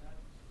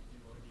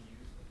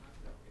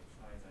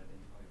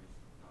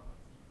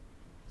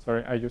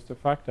 Sorry, I used the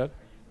fact that?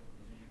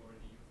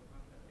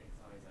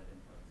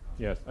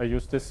 Yes, I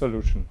used this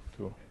solution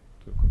to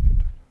compute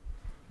that.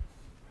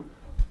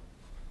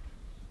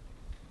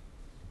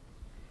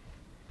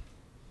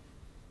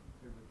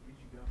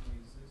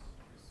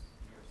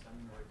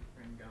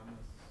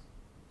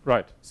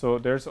 Right, so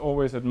there's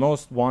always at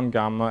most one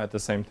gamma at the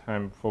same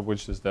time for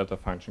which this delta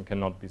function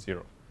cannot be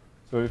 0.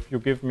 So if you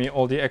give me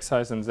all the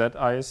xi's and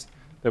zi's,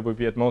 there will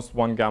be at most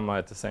one gamma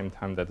at the same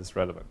time that is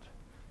relevant.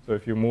 So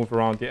if you move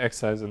around the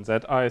xi's and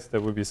zi's, there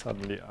will be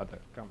suddenly other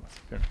gammas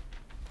here.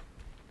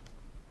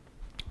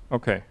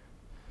 Okay.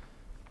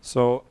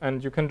 So,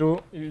 and you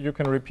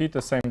can repeat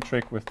the same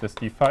trick with this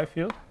d5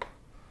 field.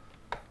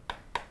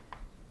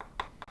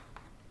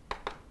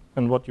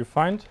 And what you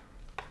find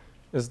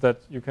is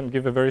that you can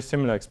give a very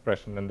similar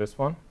expression than this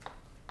one.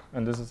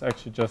 And this is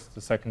actually just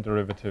the second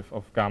derivative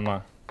of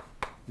gamma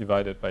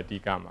divided by d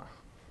gamma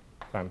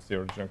times the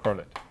original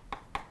correlate.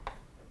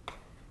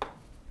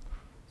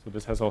 So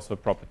this has also a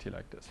property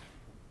like this.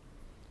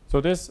 So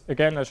this,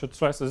 again, I should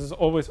stress, this is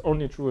always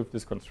only true if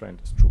this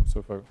constraint is true.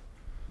 So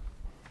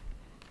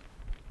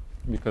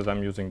because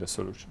I'm using the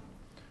solution.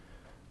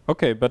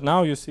 Okay, but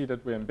now you see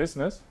that we're in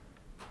business,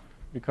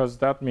 because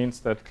that means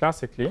that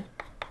classically,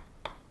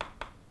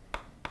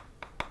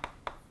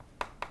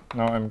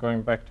 now I'm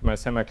going back to my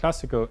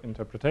semi-classical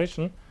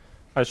interpretation,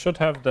 I should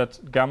have that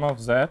gamma of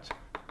z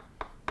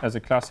as a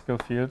classical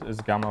field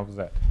is gamma of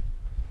z.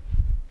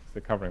 It's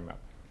the covering map.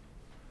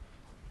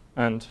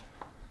 And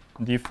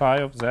d phi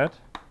of z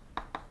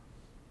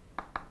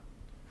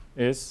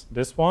is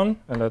this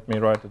one, and let me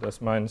write it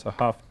as minus a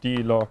half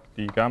d log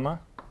d gamma.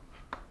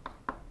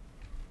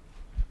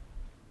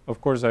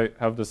 Of course, I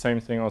have the same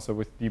thing also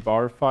with d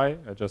bar phi.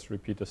 I just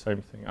repeat the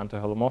same thing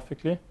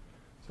anti-holomorphically.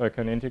 So I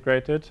can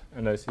integrate it,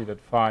 and I see that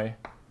phi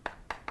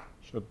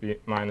should be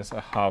minus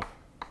a half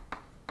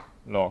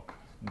log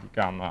d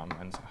gamma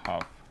minus a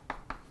half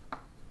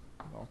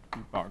log d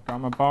bar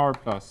gamma bar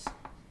plus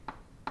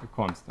the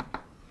constant.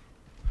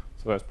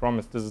 So as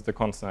promised, this is the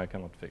constant I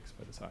cannot fix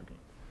by this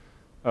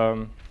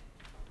argument.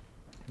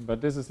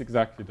 But this is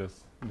exactly the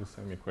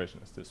same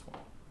equation as this one.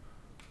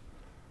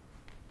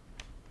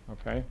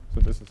 Okay, so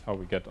this is how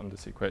we get on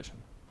this equation.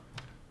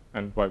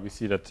 And why we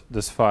see that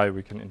this phi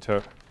we can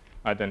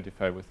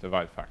identify with the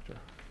Weil factor.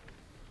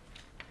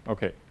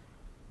 Okay,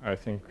 I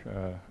think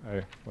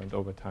I went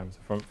over time.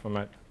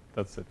 So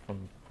that's it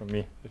from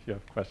me. If you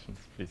have questions,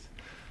 please.